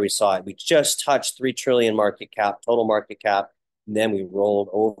this is where we saw it. We just touched 3 trillion market cap, total market cap, and then we rolled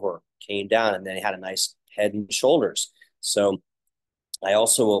over, came down, and then it had a nice head and shoulders. So I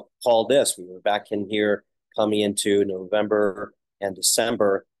also called this. We were back in here coming into November and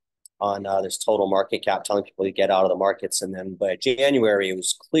December on this total market cap, telling people to get out of the markets. And then by January, it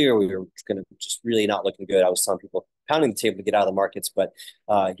was clear we were going to just really not looking good. I was telling people pounding the table to get out of the markets. But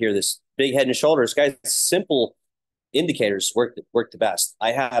here, this big head and shoulders, guys, simple indicators work the best.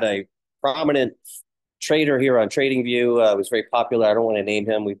 I had a prominent trader here on TradingView. Was very popular. I don't want to name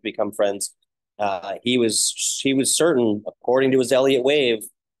him. We've become friends. He was certain, according to his Elliott wave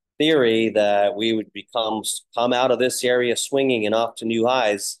theory, that we would come out of this area swinging and off to new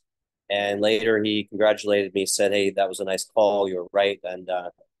highs. And later he congratulated me, said, "Hey, that was a nice call. You were right." And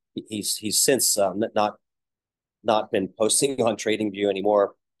he's since not been posting on TradingView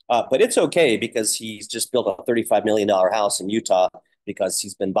anymore. But it's okay because he's just built a $35 million house in Utah because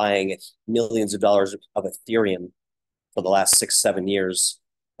he's been buying millions of dollars of Ethereum for the last 6-7 years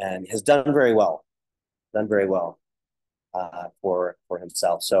and has done very well. for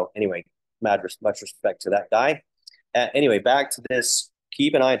himself. So anyway, much respect to that guy. Anyway, back to this.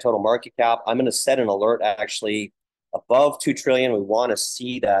 Keep an eye on total market cap. I'm going to set an alert actually above 2 trillion. We want to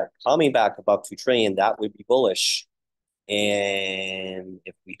see that coming back above 2 trillion. That would be bullish. And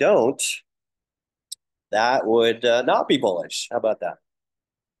if we don't, that would not be bullish. How about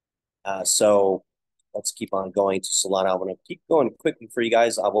that? So let's keep on going to Solana. I'm going to keep going quickly for you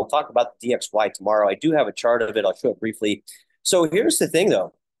guys. We'll talk about the DXY tomorrow. I do have a chart of it. I'll show it briefly. So here's the thing,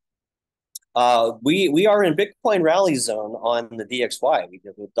 though. We are in Bitcoin rally zone on the DXY. We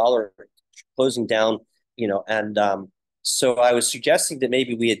have the dollar closing down, and so I was suggesting that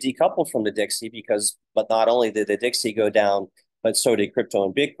maybe we had decoupled from the Dixie but not only did the Dixie go down, but so did crypto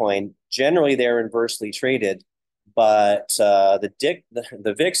and Bitcoin. Generally, they're inversely traded, but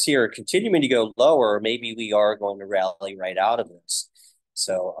the VIX here continuing to go lower. Maybe we are going to rally right out of this.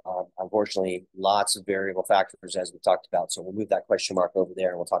 So unfortunately, lots of variable factors as we talked about. So we'll move that question mark over there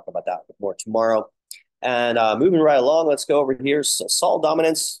and we'll talk about that more tomorrow. And moving right along, let's go over here. So Sol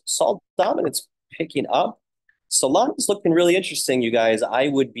dominance picking up. Solana's looking really interesting, you guys. I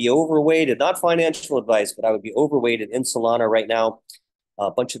would be overweighted, not financial advice, but I would be overweighted in Solana right now.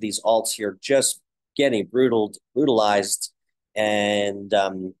 A bunch of these alts here just getting brutalized. And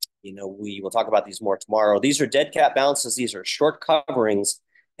we will talk about these more tomorrow. These are dead cat bounces. These are short coverings,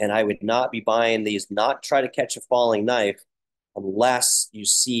 and I would not be buying these, not try to catch a falling knife unless you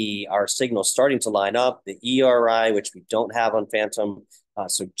see our signals starting to line up, the ERI, which we don't have on Phantom.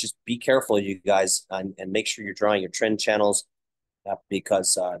 So just be careful, you guys, and make sure you're drawing your trend channels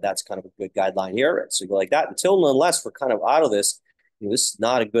because that's kind of a good guideline here. So you go like that until unless we're kind of out of this. This is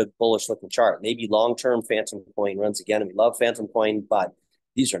not a good bullish looking chart. Maybe long-term Phantom coin runs again, and we love Phantom coin, but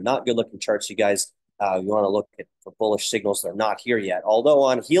these are not good looking charts, you guys. You want to look for bullish signals. They're not here yet. Although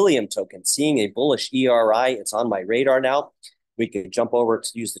on Helium token, seeing a bullish ERI, it's on my radar now. We could jump over to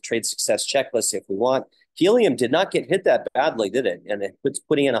use the trade success checklist if we want. Helium did not get hit that badly, did it? And it's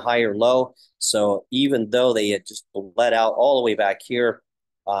putting in a higher low. So even though they had just let out all the way back here,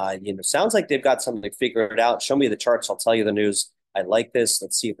 sounds like they've got something figured out. Show me the charts. I'll tell you the news. I like this.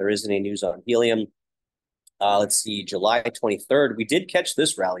 Let's see if there is any news on Helium. Let's see, July 23rd. We did catch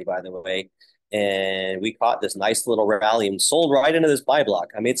this rally, by the way, and we caught this nice little rally and sold right into this buy block.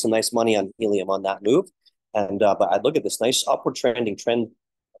 I made some nice money on Helium on that move. And but I look at this nice upward trending trend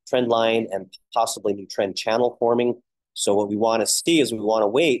line and possibly new trend channel forming. So what we want to see is we want to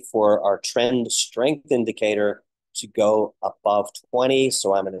wait for our trend strength indicator to go above 20.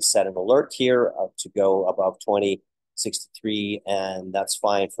 So I'm going to set an alert here to go above 20.63, and that's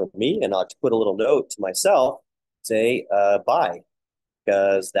fine for me. And I'll put a little note to myself, say buy,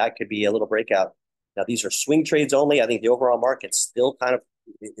 because that could be a little breakout. Now these are swing trades only. I think the overall market's still kind of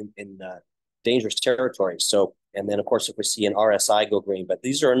in dangerous territory. So, and then of course, if we see an RSI go green, but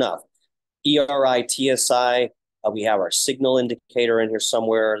these are enough. ERI, TSI, we have our signal indicator in here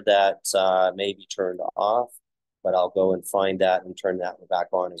somewhere that may be turned off, but I'll go and find that and turn that back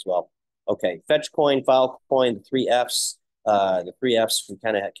on as well. Okay, fetch coin, file coin, the three Fs. The three Fs we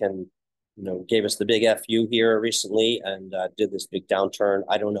kind of gave us the big FU here recently and did this big downturn.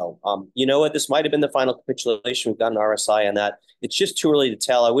 I don't know. You know what? This might have been the final capitulation. We've got an RSI on that. It's just too early to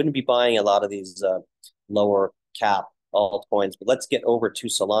tell. I wouldn't be buying a lot of these lower cap altcoins, but let's get over to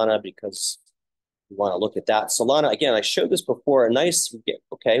Solana because we want to look at that. Solana, again, I showed this before.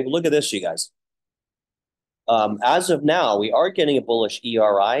 Okay, look at this, you guys. As of now, we are getting a bullish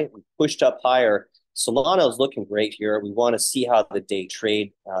ERI. We pushed up higher. Solana is looking great here. We want to see how the day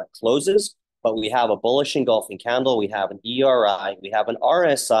trade closes, but we have a bullish engulfing candle. We have an ERI. We have an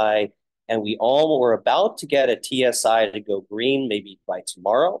RSI, and we're about to get a TSI to go green maybe by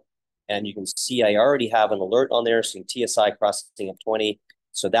tomorrow. And you can see I already have an alert on there, seeing TSI crossing up 20.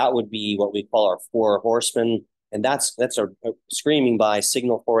 So that would be what we call our four horsemen. And that's a screaming buy.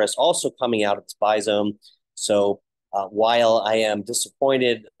 Signal Forest also coming out of its buy zone. So while I am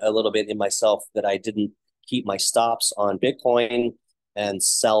disappointed a little bit in myself that I didn't keep my stops on Bitcoin and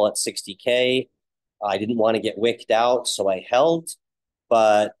sell at 60K, I didn't want to get wicked out, so I held.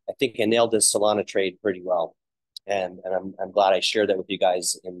 But I think I nailed this Solana trade pretty well, and I'm glad I shared that with you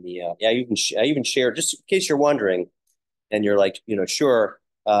guys in the I even shared, just in case you're wondering, and you're like, sure,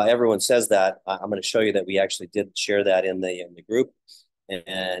 everyone says that. I'm going to show you that we actually did share that in the group.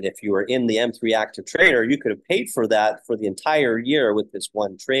 And if you were in the M3 active trader, you could have paid for that for the entire year with this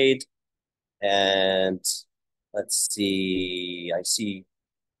one trade. And let's see, I see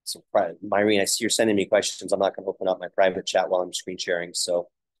some Myrene, I see you're sending me questions. I'm not going to open up my private chat while I'm screen sharing, so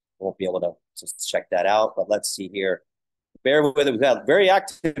I won't be able to just check that out. But let's see here. Bear with it. We've got very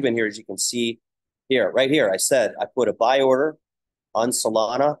active in here, as you can see. Here, right here, I said I put a buy order on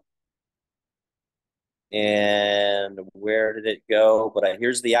Solana. And where did it go? But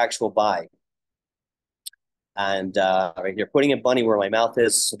here's the actual buy. And right here, putting it bunny where my mouth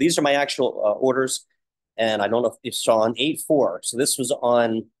is. So these are my actual orders. And I don't know if you saw on 8/4. So this was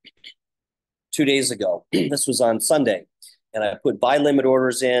on 2 days ago. This was on Sunday. And I put buy limit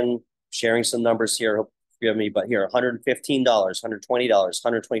orders in, sharing some numbers here. Forgive me, but here, $115, $120,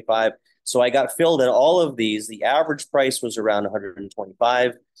 $125. So I got filled at all of these. The average price was around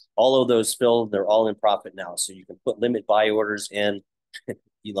 125. All of those filled. They're all in profit now. So you can put limit buy orders in.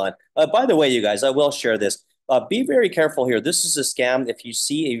 Elon. By the way, you guys, I will share this. Be very careful here. This is a scam. If you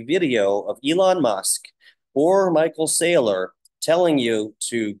see a video of Elon Musk or Michael Saylor telling you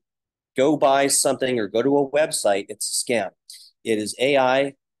to go buy something or go to a website, it's a scam. It is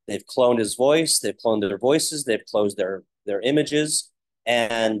AI. They've cloned his voice. They've cloned their voices. They've closed their images,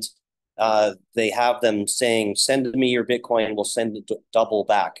 and they have them saying, "Send me your Bitcoin. We'll send it double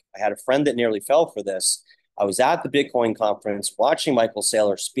back." I had a friend that nearly fell for this. I was at the Bitcoin conference watching Michael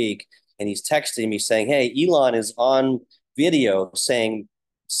Saylor speak, and he's texting me saying, "Hey, Elon is on video saying,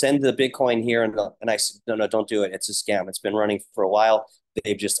 send the Bitcoin here." And I said, "No, don't do it. It's a scam. It's been running for a while.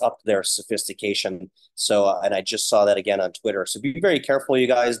 They've just upped their sophistication." So, and I just saw that again on Twitter. So be very careful, you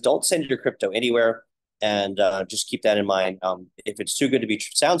guys. Don't send your crypto anywhere. And just keep that in mind. If it's too good to be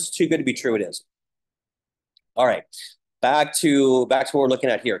sounds too good to be true, it is. All right. Back to what we're looking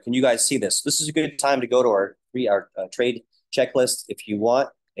at here. Can you guys see this? This is a good time to go to our trade checklist. If you want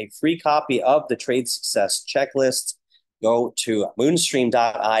a free copy of the trade success checklist, go to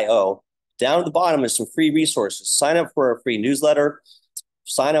moonstream.io. Down at the bottom is some free resources. Sign up for a free newsletter.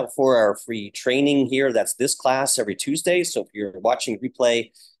 Sign up for our free training here. That's this class every Tuesday. So if you're watching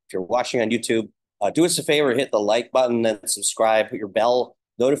replay, if you're watching on YouTube, do us a favor, hit the like button and subscribe. Put your bell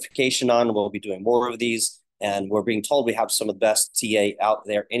notification on. We'll be doing more of these. And we're being told we have some of the best TA out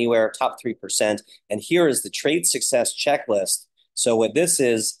there anywhere, top 3%. And here is the trade success checklist. So what this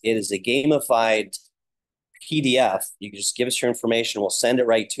is, it is a gamified PDF. You can just give us your information. We'll send it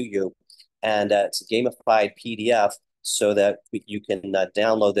right to you. And it's a gamified PDF so that you can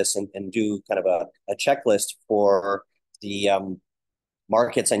download this and do kind of a checklist for the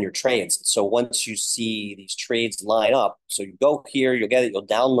markets and your trades. So once you see these trades line up, so you go here, you'll get it, you'll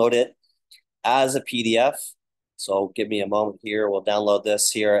download it as a PDF. So give me a moment here. We'll download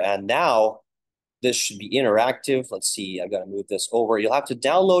this here. And now this should be interactive. Let's see. I've got to move this over. You'll have to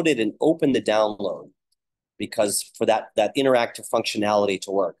download it and open the download because for that interactive functionality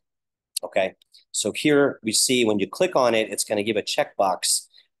to work. Okay. So here we see when you click on it, it's going to give a checkbox.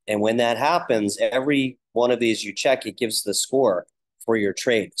 And when that happens, every one of these you check, it gives the score for your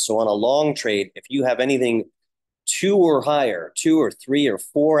trade. So on a long trade, if you have anything 2 or higher, 2 or 3 or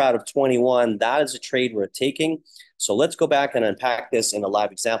 4 out of 21, that is a trade we're taking. So let's go back and unpack this in a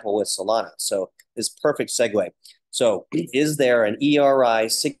live example with Solana. So this perfect segue. So is there an ERI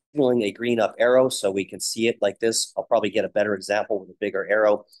signaling a green up arrow so we can see it like this? I'll probably get a better example with a bigger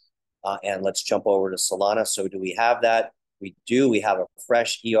arrow. And let's jump over to Solana. So do we have that? We do. We have a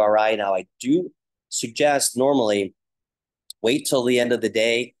fresh ERI. Now, I do suggest normally wait till the end of the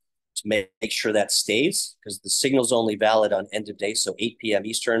day to make sure that stays because the signal's only valid on end of day, so 8 p.m.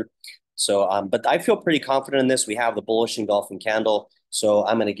 Eastern. So, but I feel pretty confident in this. We have the bullish engulfing candle. So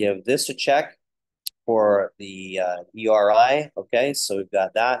I'm going to give this a check for the ERI. Okay, so we've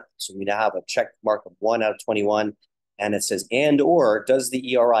got that. So we now have a check mark of 1 out of 21. And it says, and or does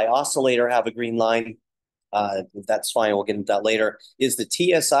the ERI oscillator have a green line? That's fine. We'll get into that later. Is the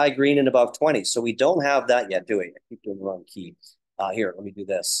TSI green and above 20? So we don't have that yet, do we? I keep doing the wrong key. Here, let me do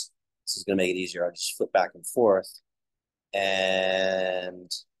this. This is going to make it easier. I'll just flip back and forth.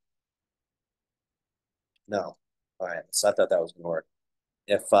 And no. All right. So I thought that was going to work.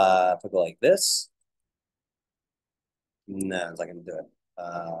 If I go like this, no, it's not going to do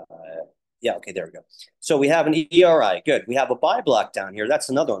it. Yeah, okay, there we go. So we have an ERI. Good. We have a buy block down here. That's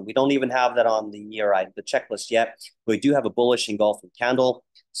another one. We don't even have that on the ERI, the checklist yet. We do have a bullish engulfing candle.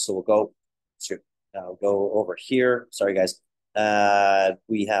 So we'll go over here. Sorry, guys. We're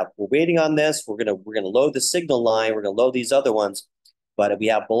waiting on this. We're gonna load the signal line. We're gonna load these other ones, but we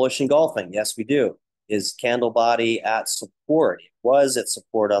have bullish engulfing. Yes, we do. Is candle body at support? It was at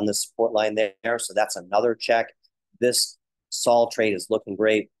support on this support line there. So that's another check. This Sol trade is looking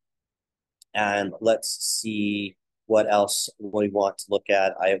great. And let's see what else we want to look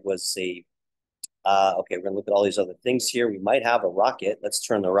at. Okay, we're gonna look at all these other things here. We might have a rocket. Let's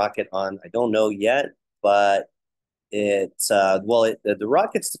turn the rocket on. I don't know yet, but it's the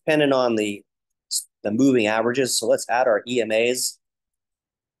rocket's dependent on the moving averages. So let's add our EMAs.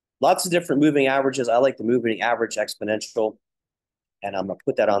 lots of different moving averages. I like the moving average exponential, and I'm going to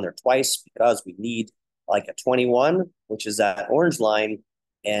put that on there twice because we need like a 21, which is that orange line,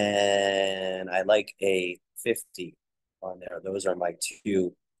 and I like a 50 on there. Those are my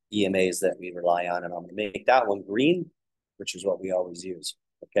two EMAs that we rely on, and I'm going to make that one green, which is what we always use.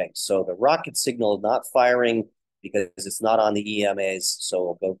 Okay, so the rocket signal is not firing because it's not on the EMAs, so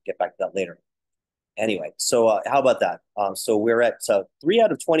we'll go get back to that later. Anyway, so how about that? So we're at 3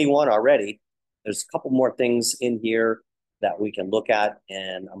 out of 21 already. There's a couple more things in here that we can look at,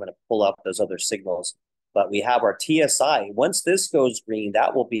 and I'm going to pull up those other signals. But we have our TSI. Once this goes green,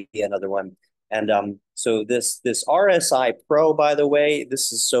 that will be another one. And so this RSI Pro, by the way,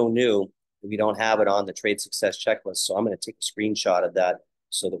 this is so new. We don't have it on the trade success checklist. So I'm going to take a screenshot of that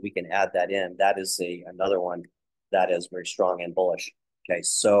so that we can add that in. That is another one that is very strong and bullish. Okay,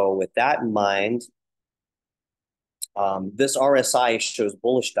 so with that in mind, this RSI shows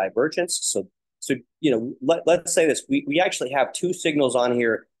bullish divergence. So you know, let's say this. We actually have two signals on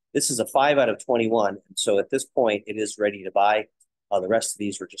here. This is a 5 out of 21. So at this point, it is ready to buy. The rest of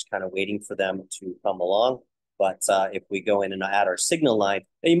these, we're just kind of waiting for them to come along. But if we go in and add our signal line,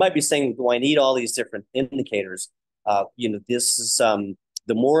 you might be saying, do I need all these different indicators? You know, this is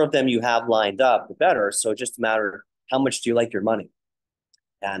the more of them you have lined up, the better. So it's just a matter of how much do you like your money?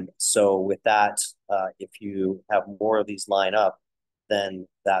 And so with that, if you have more of these line up, then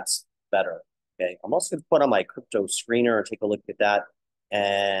that's better. Okay, I'm also going to put on my crypto screener and take a look at that.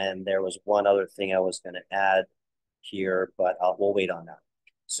 And there was one other thing I was going to add here, but we'll wait on that.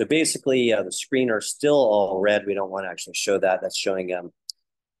 So basically, the screener is still all red. We don't want to actually show that. That's showing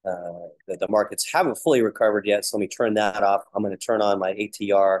that the markets haven't fully recovered yet. So let me turn that off. I'm going to turn on my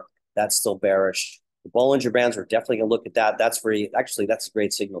ATR. That's still bearish. The Bollinger Bands, we're definitely going to look at that. That's a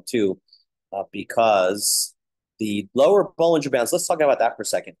great signal too, because the lower Bollinger Bands, let's talk about that for a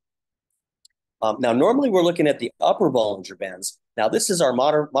second. Now, normally we're looking at the upper Bollinger Bands. Now, this is our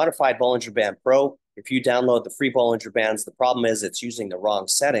modified Bollinger Band Pro. If you download the free Bollinger Bands, the problem is it's using the wrong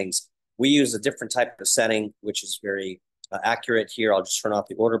settings. We use a different type of setting, which is very accurate here. I'll just turn off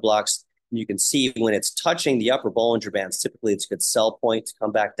the order blocks. And you can see when it's touching the upper Bollinger Bands, typically it's a good sell point to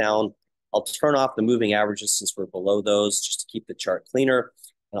come back down. I'll turn off the moving averages since we're below those just to keep the chart cleaner.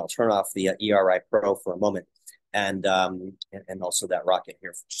 And I'll turn off the ERI Pro for a moment. And also that rocket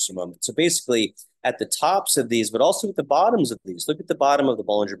here for just a moment. So basically at the tops of these, but also at the bottoms of these, look at the bottom of the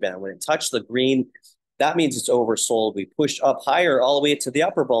Bollinger Band. When it touched the green, that means it's oversold. We pushed up higher all the way to the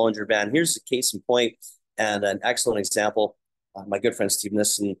upper Bollinger Band. Here's a case in point and an excellent example. My good friend Steve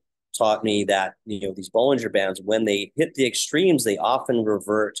Nissen taught me that, you know, these Bollinger Bands, when they hit the extremes, they often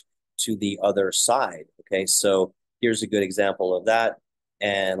revert to the other side. Okay, so here's a good example of that.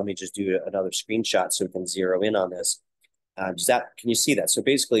 And let me just do another screenshot so we can zero in on this. Can you see that? So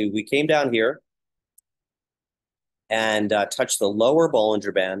basically, we came down here and touched the lower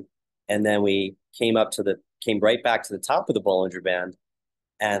Bollinger Band, and then we came right back to the top of the Bollinger Band,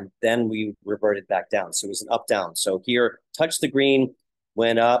 and then we reverted back down. So it was an up-down. So here, touched the green,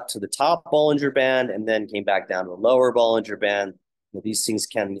 went up to the top Bollinger Band, and then came back down to the lower Bollinger Band. These things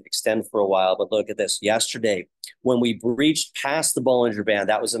can extend for a while, but look at this. Yesterday, when we breached past the Bollinger Band,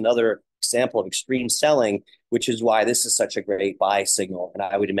 that was another example of extreme selling, which is why this is such a great buy signal. And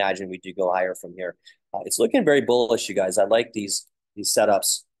I would imagine we do go higher from here. It's looking very bullish, you guys. I like these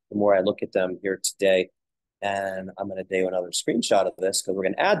setups the more I look at them here today. And I'm going to do another screenshot of this because we're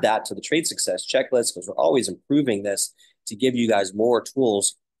going to add that to the trade success checklist because we're always improving this to give you guys more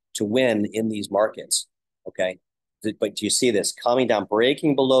tools to win in these markets. Okay. But do you see this coming down,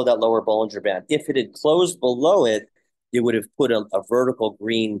 breaking below that lower Bollinger Band? If it had closed below it, it would have put a vertical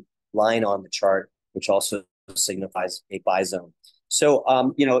green line on the chart, which also signifies a buy zone.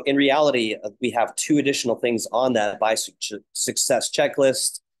 So, you know, in reality, we have two additional things on that buy success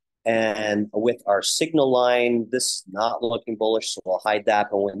checklist. And with our signal line, this is not looking bullish, so we'll hide that.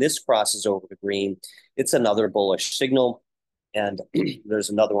 But when this crosses over to green, it's another bullish signal. And there's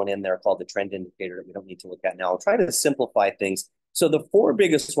another one in there called the trend indicator that we don't need to look at now. I'll try to simplify things. So the four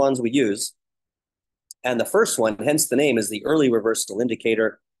biggest ones we use, and the first one, hence the name, is the early reversal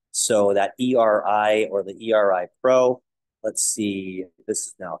indicator. So that ERI or the ERI Pro. Let's see, this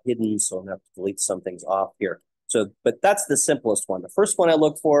is now hidden, so I'm going to have to delete some things off here. So, but that's the simplest one. The first one I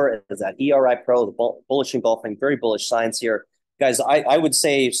look for is that ERI Pro, the bullish engulfing, very bullish signs here. Guys, I would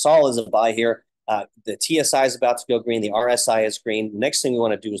say Sol is a buy here. The TSI is about to go green. The RSI is green. The next thing we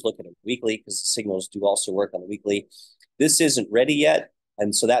want to do is look at a weekly because the signals do also work on the weekly. This isn't ready yet.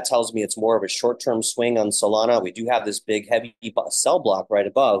 And so that tells me it's more of a short-term swing on Solana. We do have this big, heavy sell block right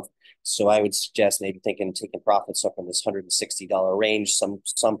above. So I would suggest maybe taking profits up in this $160 range,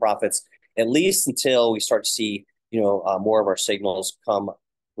 some profits, at least until we start to see, more of our signals come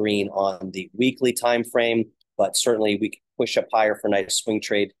green on the weekly time frame. But certainly we can push up higher for a nice swing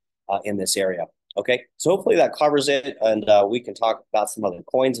trade in this area. Okay, so hopefully that covers it, and we can talk about some other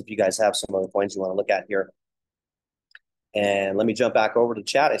coins if you guys have some other coins you want to look at here. And let me jump back over to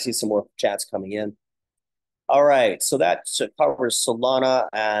chat. I see some more chats coming in. All right, so that covers Solana,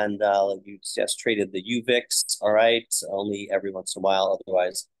 and you just traded the UVIX. All right, only every once in a while,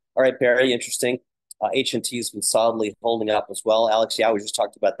 otherwise. All right, Barry, interesting. HNT has been solidly holding up as well. Alex, yeah, we just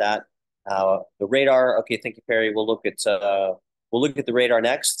talked about that. The radar. Okay, thank you, Perry. We'll look at the radar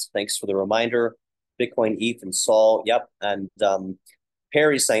next. Thanks for the reminder. Bitcoin, ETH, and Sol. Yep, and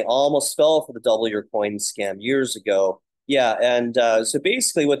Perry's saying almost fell for the double your coin scam years ago. Yeah, and so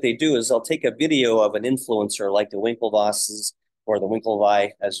basically what they do is they'll take a video of an influencer like the Winklevosses or the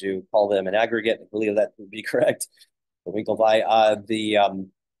Winklevi, as you call them in aggregate. I believe that would be correct. The Winklevi, the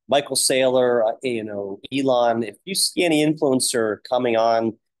Michael Saylor, Elon. If you see any influencer coming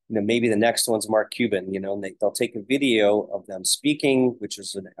on, maybe the next one's Mark Cuban, and they'll take a video of them speaking, which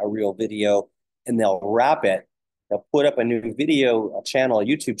is a real video, and they'll wrap it. They'll put up a new video a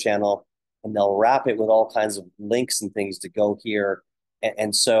YouTube channel, and they'll wrap it with all kinds of links and things to go here.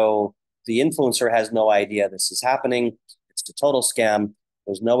 And so the influencer has no idea this is happening. It's a total scam.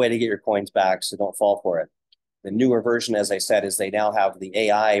 There's no way to get your coins back, so don't fall for it. The newer version, as I said, is they now have the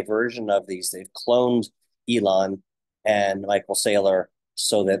AI version of these. They've cloned Elon and Michael Saylor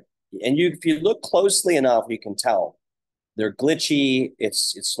so that, and if you look closely enough, you can tell they're glitchy.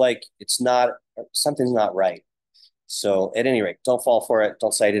 It's like something's not right. So at any rate, don't fall for it.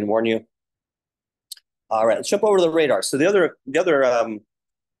 Don't say I didn't warn you. All right, let's jump over to the radar. So the other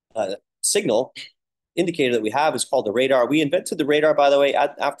signal indicator that we have is called the radar. We invented the radar, by the way,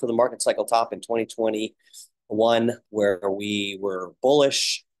 after the market cycle top in 2021, where we were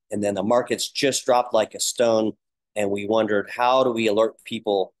bullish, and then the markets just dropped like a stone, and we wondered, how do we alert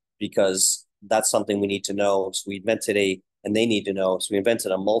people? Because that's something we need to know. So we invented and they need to know. So we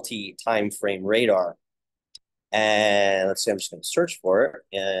invented a multi-time frame radar. And let's see, I'm just going to search for it.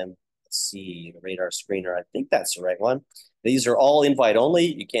 And let's see, the radar screener. I think that's the right one. These are all invite only.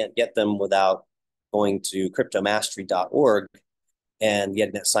 You can't get them without going to cryptomastery.org and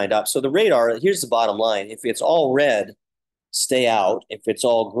getting it signed up. So the radar, here's the bottom line. If it's all red, stay out. If it's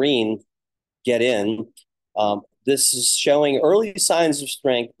all green, get in. This is showing early signs of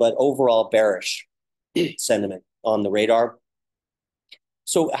strength, but overall bearish sentiment on the radar.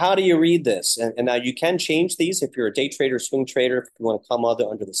 So how do you read this? And now you can change these if you're a day trader, swing trader, if you want to come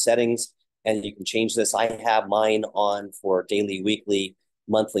under the settings, and you can change this. I have mine on for daily, weekly,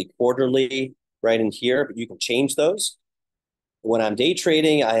 monthly, quarterly right in here, but you can change those. When I'm day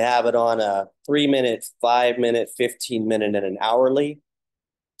trading, I have it on a 3-minute, 5-minute, 15-minute, and an hourly.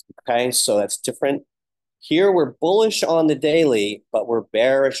 Okay, so that's different. Here we're bullish on the daily, but we're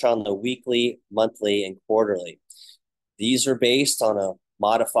bearish on the weekly, monthly, and quarterly. These are based on a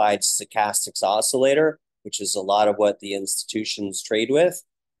modified stochastics oscillator, which is a lot of what the institutions trade with,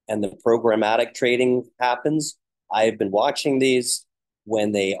 and the programmatic trading happens. I've been watching these.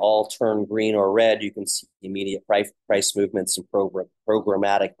 When they all turn green or red, you can see immediate price movements and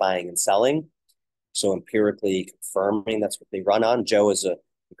programmatic buying and selling. So empirically confirming that's what they run on. Joe is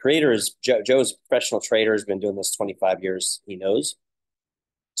Joe's a professional trader, has been doing this 25 years. He knows.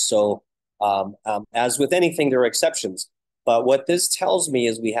 So as with anything, there are exceptions. But what this tells me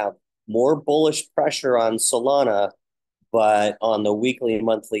is we have more bullish pressure on Solana, but on the weekly,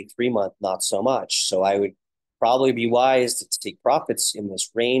 monthly, 3-month, not so much. So I would probably be wise to take profits in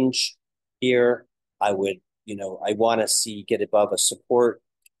this range here. I would, I want to see get above a support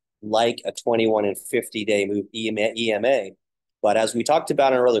like a 21 and 50-day move EMA. But as we talked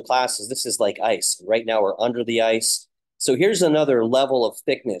about in our other classes, this is like ice. Right now we're under the ice. So here's another level of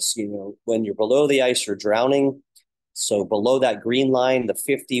thickness. When you're below the ice, you're drowning. So below that green line, the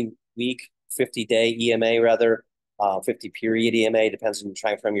 50-day EMA rather, 50-period EMA, depends on the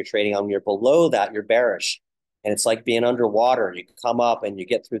time frame you're trading on. When you're below that, you're bearish. And it's like being underwater. You come up and you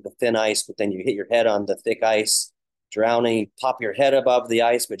get through the thin ice, but then you hit your head on the thick ice, drowning, pop your head above the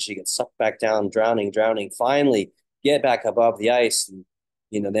ice, but you get sucked back down, drowning. Finally, get back above the ice. And,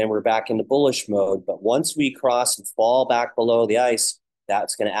 then we're back into bullish mode. But once we cross and fall back below the ice,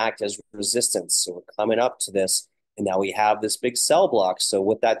 that's going to act as resistance. So we're coming up to this. And now we have this big sell block. So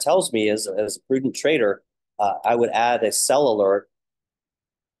what that tells me is, as a prudent trader, I would add a sell alert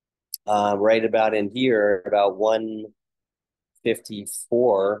right about in here, about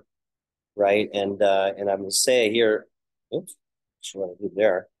 154, right? And I'm going to say here, oops, what I did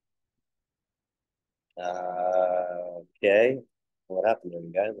there. Okay. What happened there,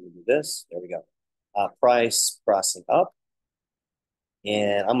 you guys? Let me do this. There we go. Price crossing up.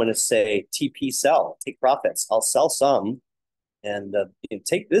 And I'm going to say TP sell, take profits. I'll sell some and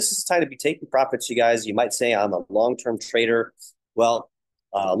take this is time to be taking profits, you guys. You might say I'm a long-term trader. Well,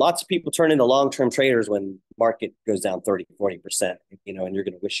 lots of people turn into long-term traders when market goes down 30, 40%, and you're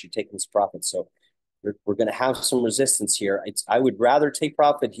going to wish you'd taken this profit. So we're going to have some resistance here. I would rather take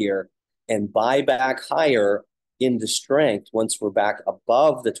profit here and buy back higher into strength once we're back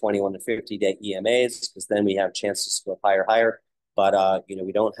above the 21 to 50 day EMAs, because then we have chances to go higher. But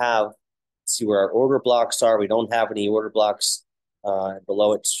we don't have, see where our order blocks are. We don't have any order blocks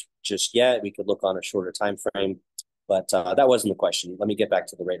below it just yet. We could look on a shorter time frame, but that wasn't the question. Let me get back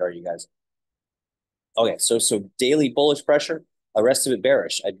to the radar, you guys. Okay, so daily bullish pressure, the rest of it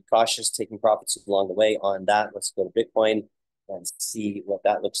bearish. I'd be cautious taking profits along the way on that. Let's go to Bitcoin and see what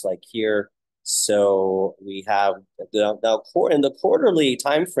that looks like here. So we have now in the quarterly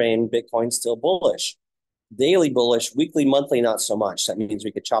time frame, Bitcoin's still bullish. Daily bullish, weekly, monthly, not so much. That means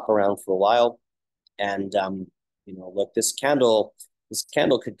we could chop around for a while. And look, this candle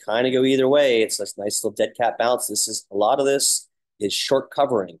could kind of go either way. It's this nice little dead cat bounce. A lot of this is short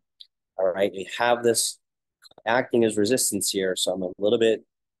covering. All right, we have this acting as resistance here, so I'm a little bit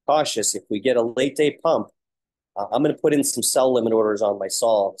cautious. If we get a late day pump, I'm going to put in some sell limit orders on my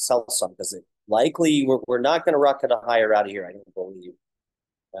sell some, because it likely we're not going to rocket a higher out of here. I don't believe.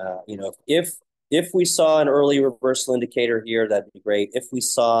 If we saw an early reversal indicator here, that'd be great. If we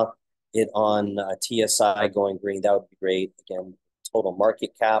saw it on TSI going green, that would be great. Again, total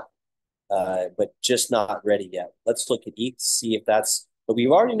market cap, but just not ready yet. Let's look at ETH, see if that's. But we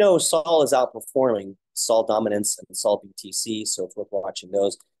already know Sol is outperforming Sol Dominance and Sol BTC, so it's worth watching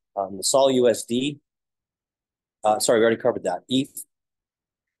those. The Sol USD, sorry, we already covered that. ETH.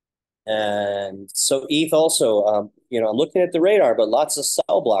 And so ETH also, I'm looking at the radar, but lots of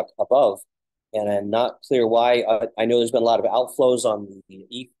sell block above, and I'm not clear why. I know there's been a lot of outflows on the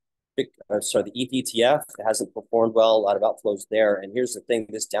ETH, the ETH ETF. It hasn't performed well. A lot of outflows there. And here's the thing: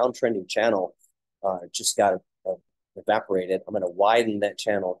 this downtrending channel just got evaporated. I'm going to widen that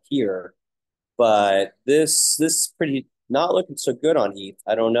channel here, but this pretty not looking so good on ETH.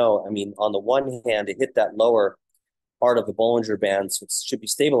 I don't know. I mean, on the one hand, it hit that lower part of the Bollinger Band, so it should be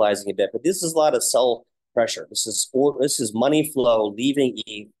stabilizing a bit. But this is a lot of sell pressure. This is money flow leaving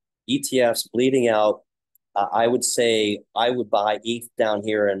ETH, ETFs bleeding out. I would say I would buy ETH down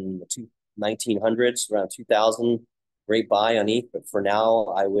here in the 1900s, around 2000. Great buy on ETH, but for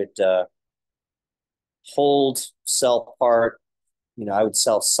now, I would hold, sell part. I would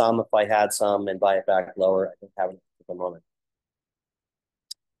sell some if I had some and buy it back lower. I don't have it at the moment.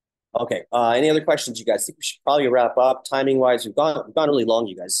 Okay. Any other questions, you guys? I think we should probably wrap up. Timing wise, we've gone really long,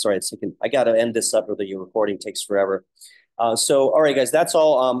 you guys. Sorry, I got to end this up, or the recording takes forever. All right, guys, that's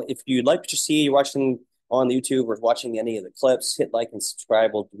all. If you'd like to see, you're watching on YouTube or watching any of the clips, hit like and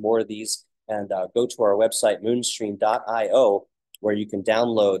subscribe. We'll do more of these, and go to our website, moonstream.io, where you can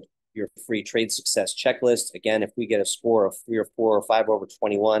download your free trade success checklist. Again, if we get a score of 3 or 4 or 5 over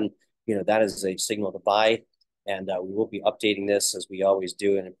 21, that is a signal to buy. And we will be updating this as we always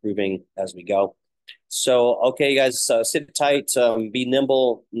do and improving as we go. So, okay, guys, sit tight, be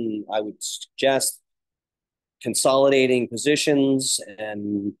nimble. I would suggest consolidating positions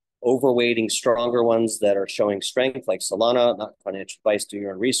and overweighting stronger ones that are showing strength, like Solana. Not financial advice, do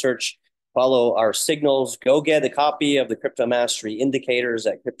your own research. Follow our signals. Go get a copy of the Crypto Mastery indicators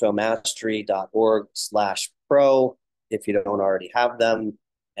at cryptomastery.org/pro if you don't already have them.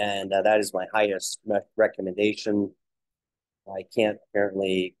 And that is my highest recommendation. I can't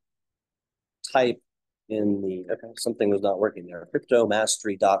apparently type in the, okay, something was not working there.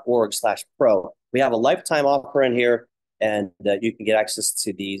 cryptomastery.org/pro. We have a lifetime offer in here, and you can get access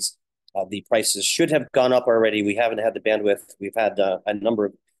to these. The prices should have gone up already. We haven't had the bandwidth. We've had a number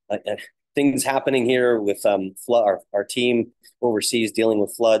of things happening here with our team overseas dealing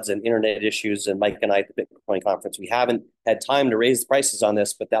with floods and internet issues, and Mike and I at the Bitcoin conference. We haven't had time to raise the prices on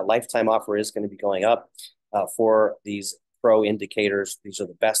this, but that lifetime offer is going to be going up for these pro indicators. These are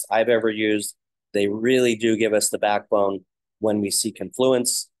the best I've ever used. They really do give us the backbone when we see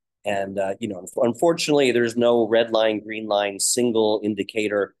confluence. And, unfortunately, there's no red line, green line, single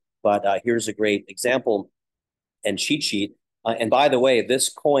indicator, but here's a great example and cheat sheet. And by the way, this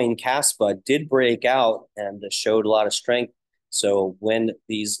coin, Caspa, did break out and showed a lot of strength. So when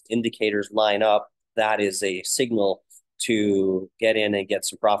these indicators line up, that is a signal to get in and get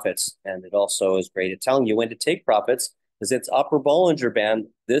some profits. And it also is great at telling you when to take profits, because it's upper Bollinger Band.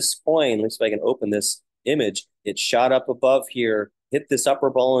 This coin, let's see if I can open this image, it shot up above here hit this upper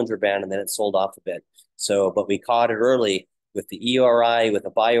Bollinger Band, and then it sold off a bit. So, but we caught it early with the ERI, with the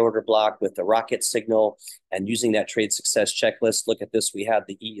buy order block, with the rocket signal, and using that trade success checklist. Look at this. We had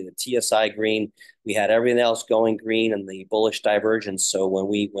the TSI green. We had everything else going green and the bullish divergence. So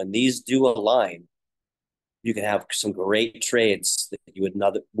when these do align, you can have some great trades that you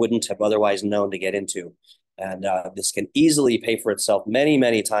wouldn't have otherwise known to get into. And this can easily pay for itself many,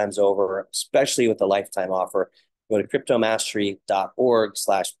 many times over, especially with the lifetime offer. Go to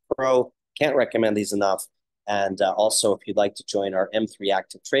cryptomastery.org/pro. Can't recommend these enough. And also, if you'd like to join our M3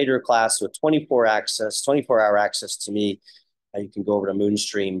 Active Trader class with 24-hour access to me, you can go over to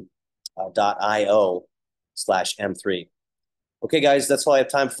moonstream.io/M3. Okay, guys, that's all I have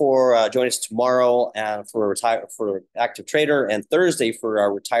time for. Join us tomorrow for Active Trader, and Thursday for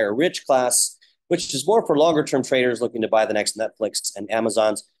our Retire Rich class, which is more for longer-term traders looking to buy the next Netflix and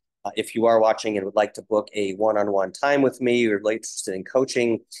Amazons. If you are watching and would like to book a one-on-one time with me, or interested in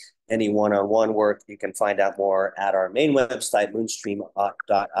coaching any one-on-one work, you can find out more at our main website,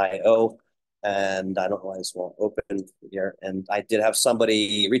 moonstream.io. And I don't know why this won't open here. And I did have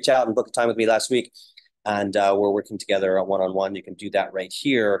somebody reach out and book a time with me last week, and we're working together one-on-one. You can do that right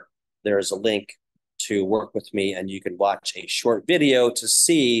here. There's a link to work with me, and you can watch a short video to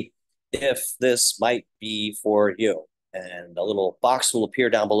see if this might be for you. And a little box will appear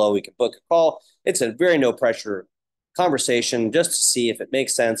down below. We can book a call. It's a very no pressure conversation just to see if it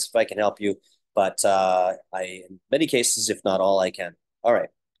makes sense, if I can help you. But in many cases, if not all, I can. All right.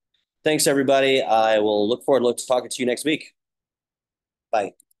 Thanks, everybody. I will look forward to talking to you next week.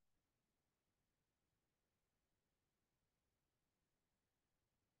 Bye.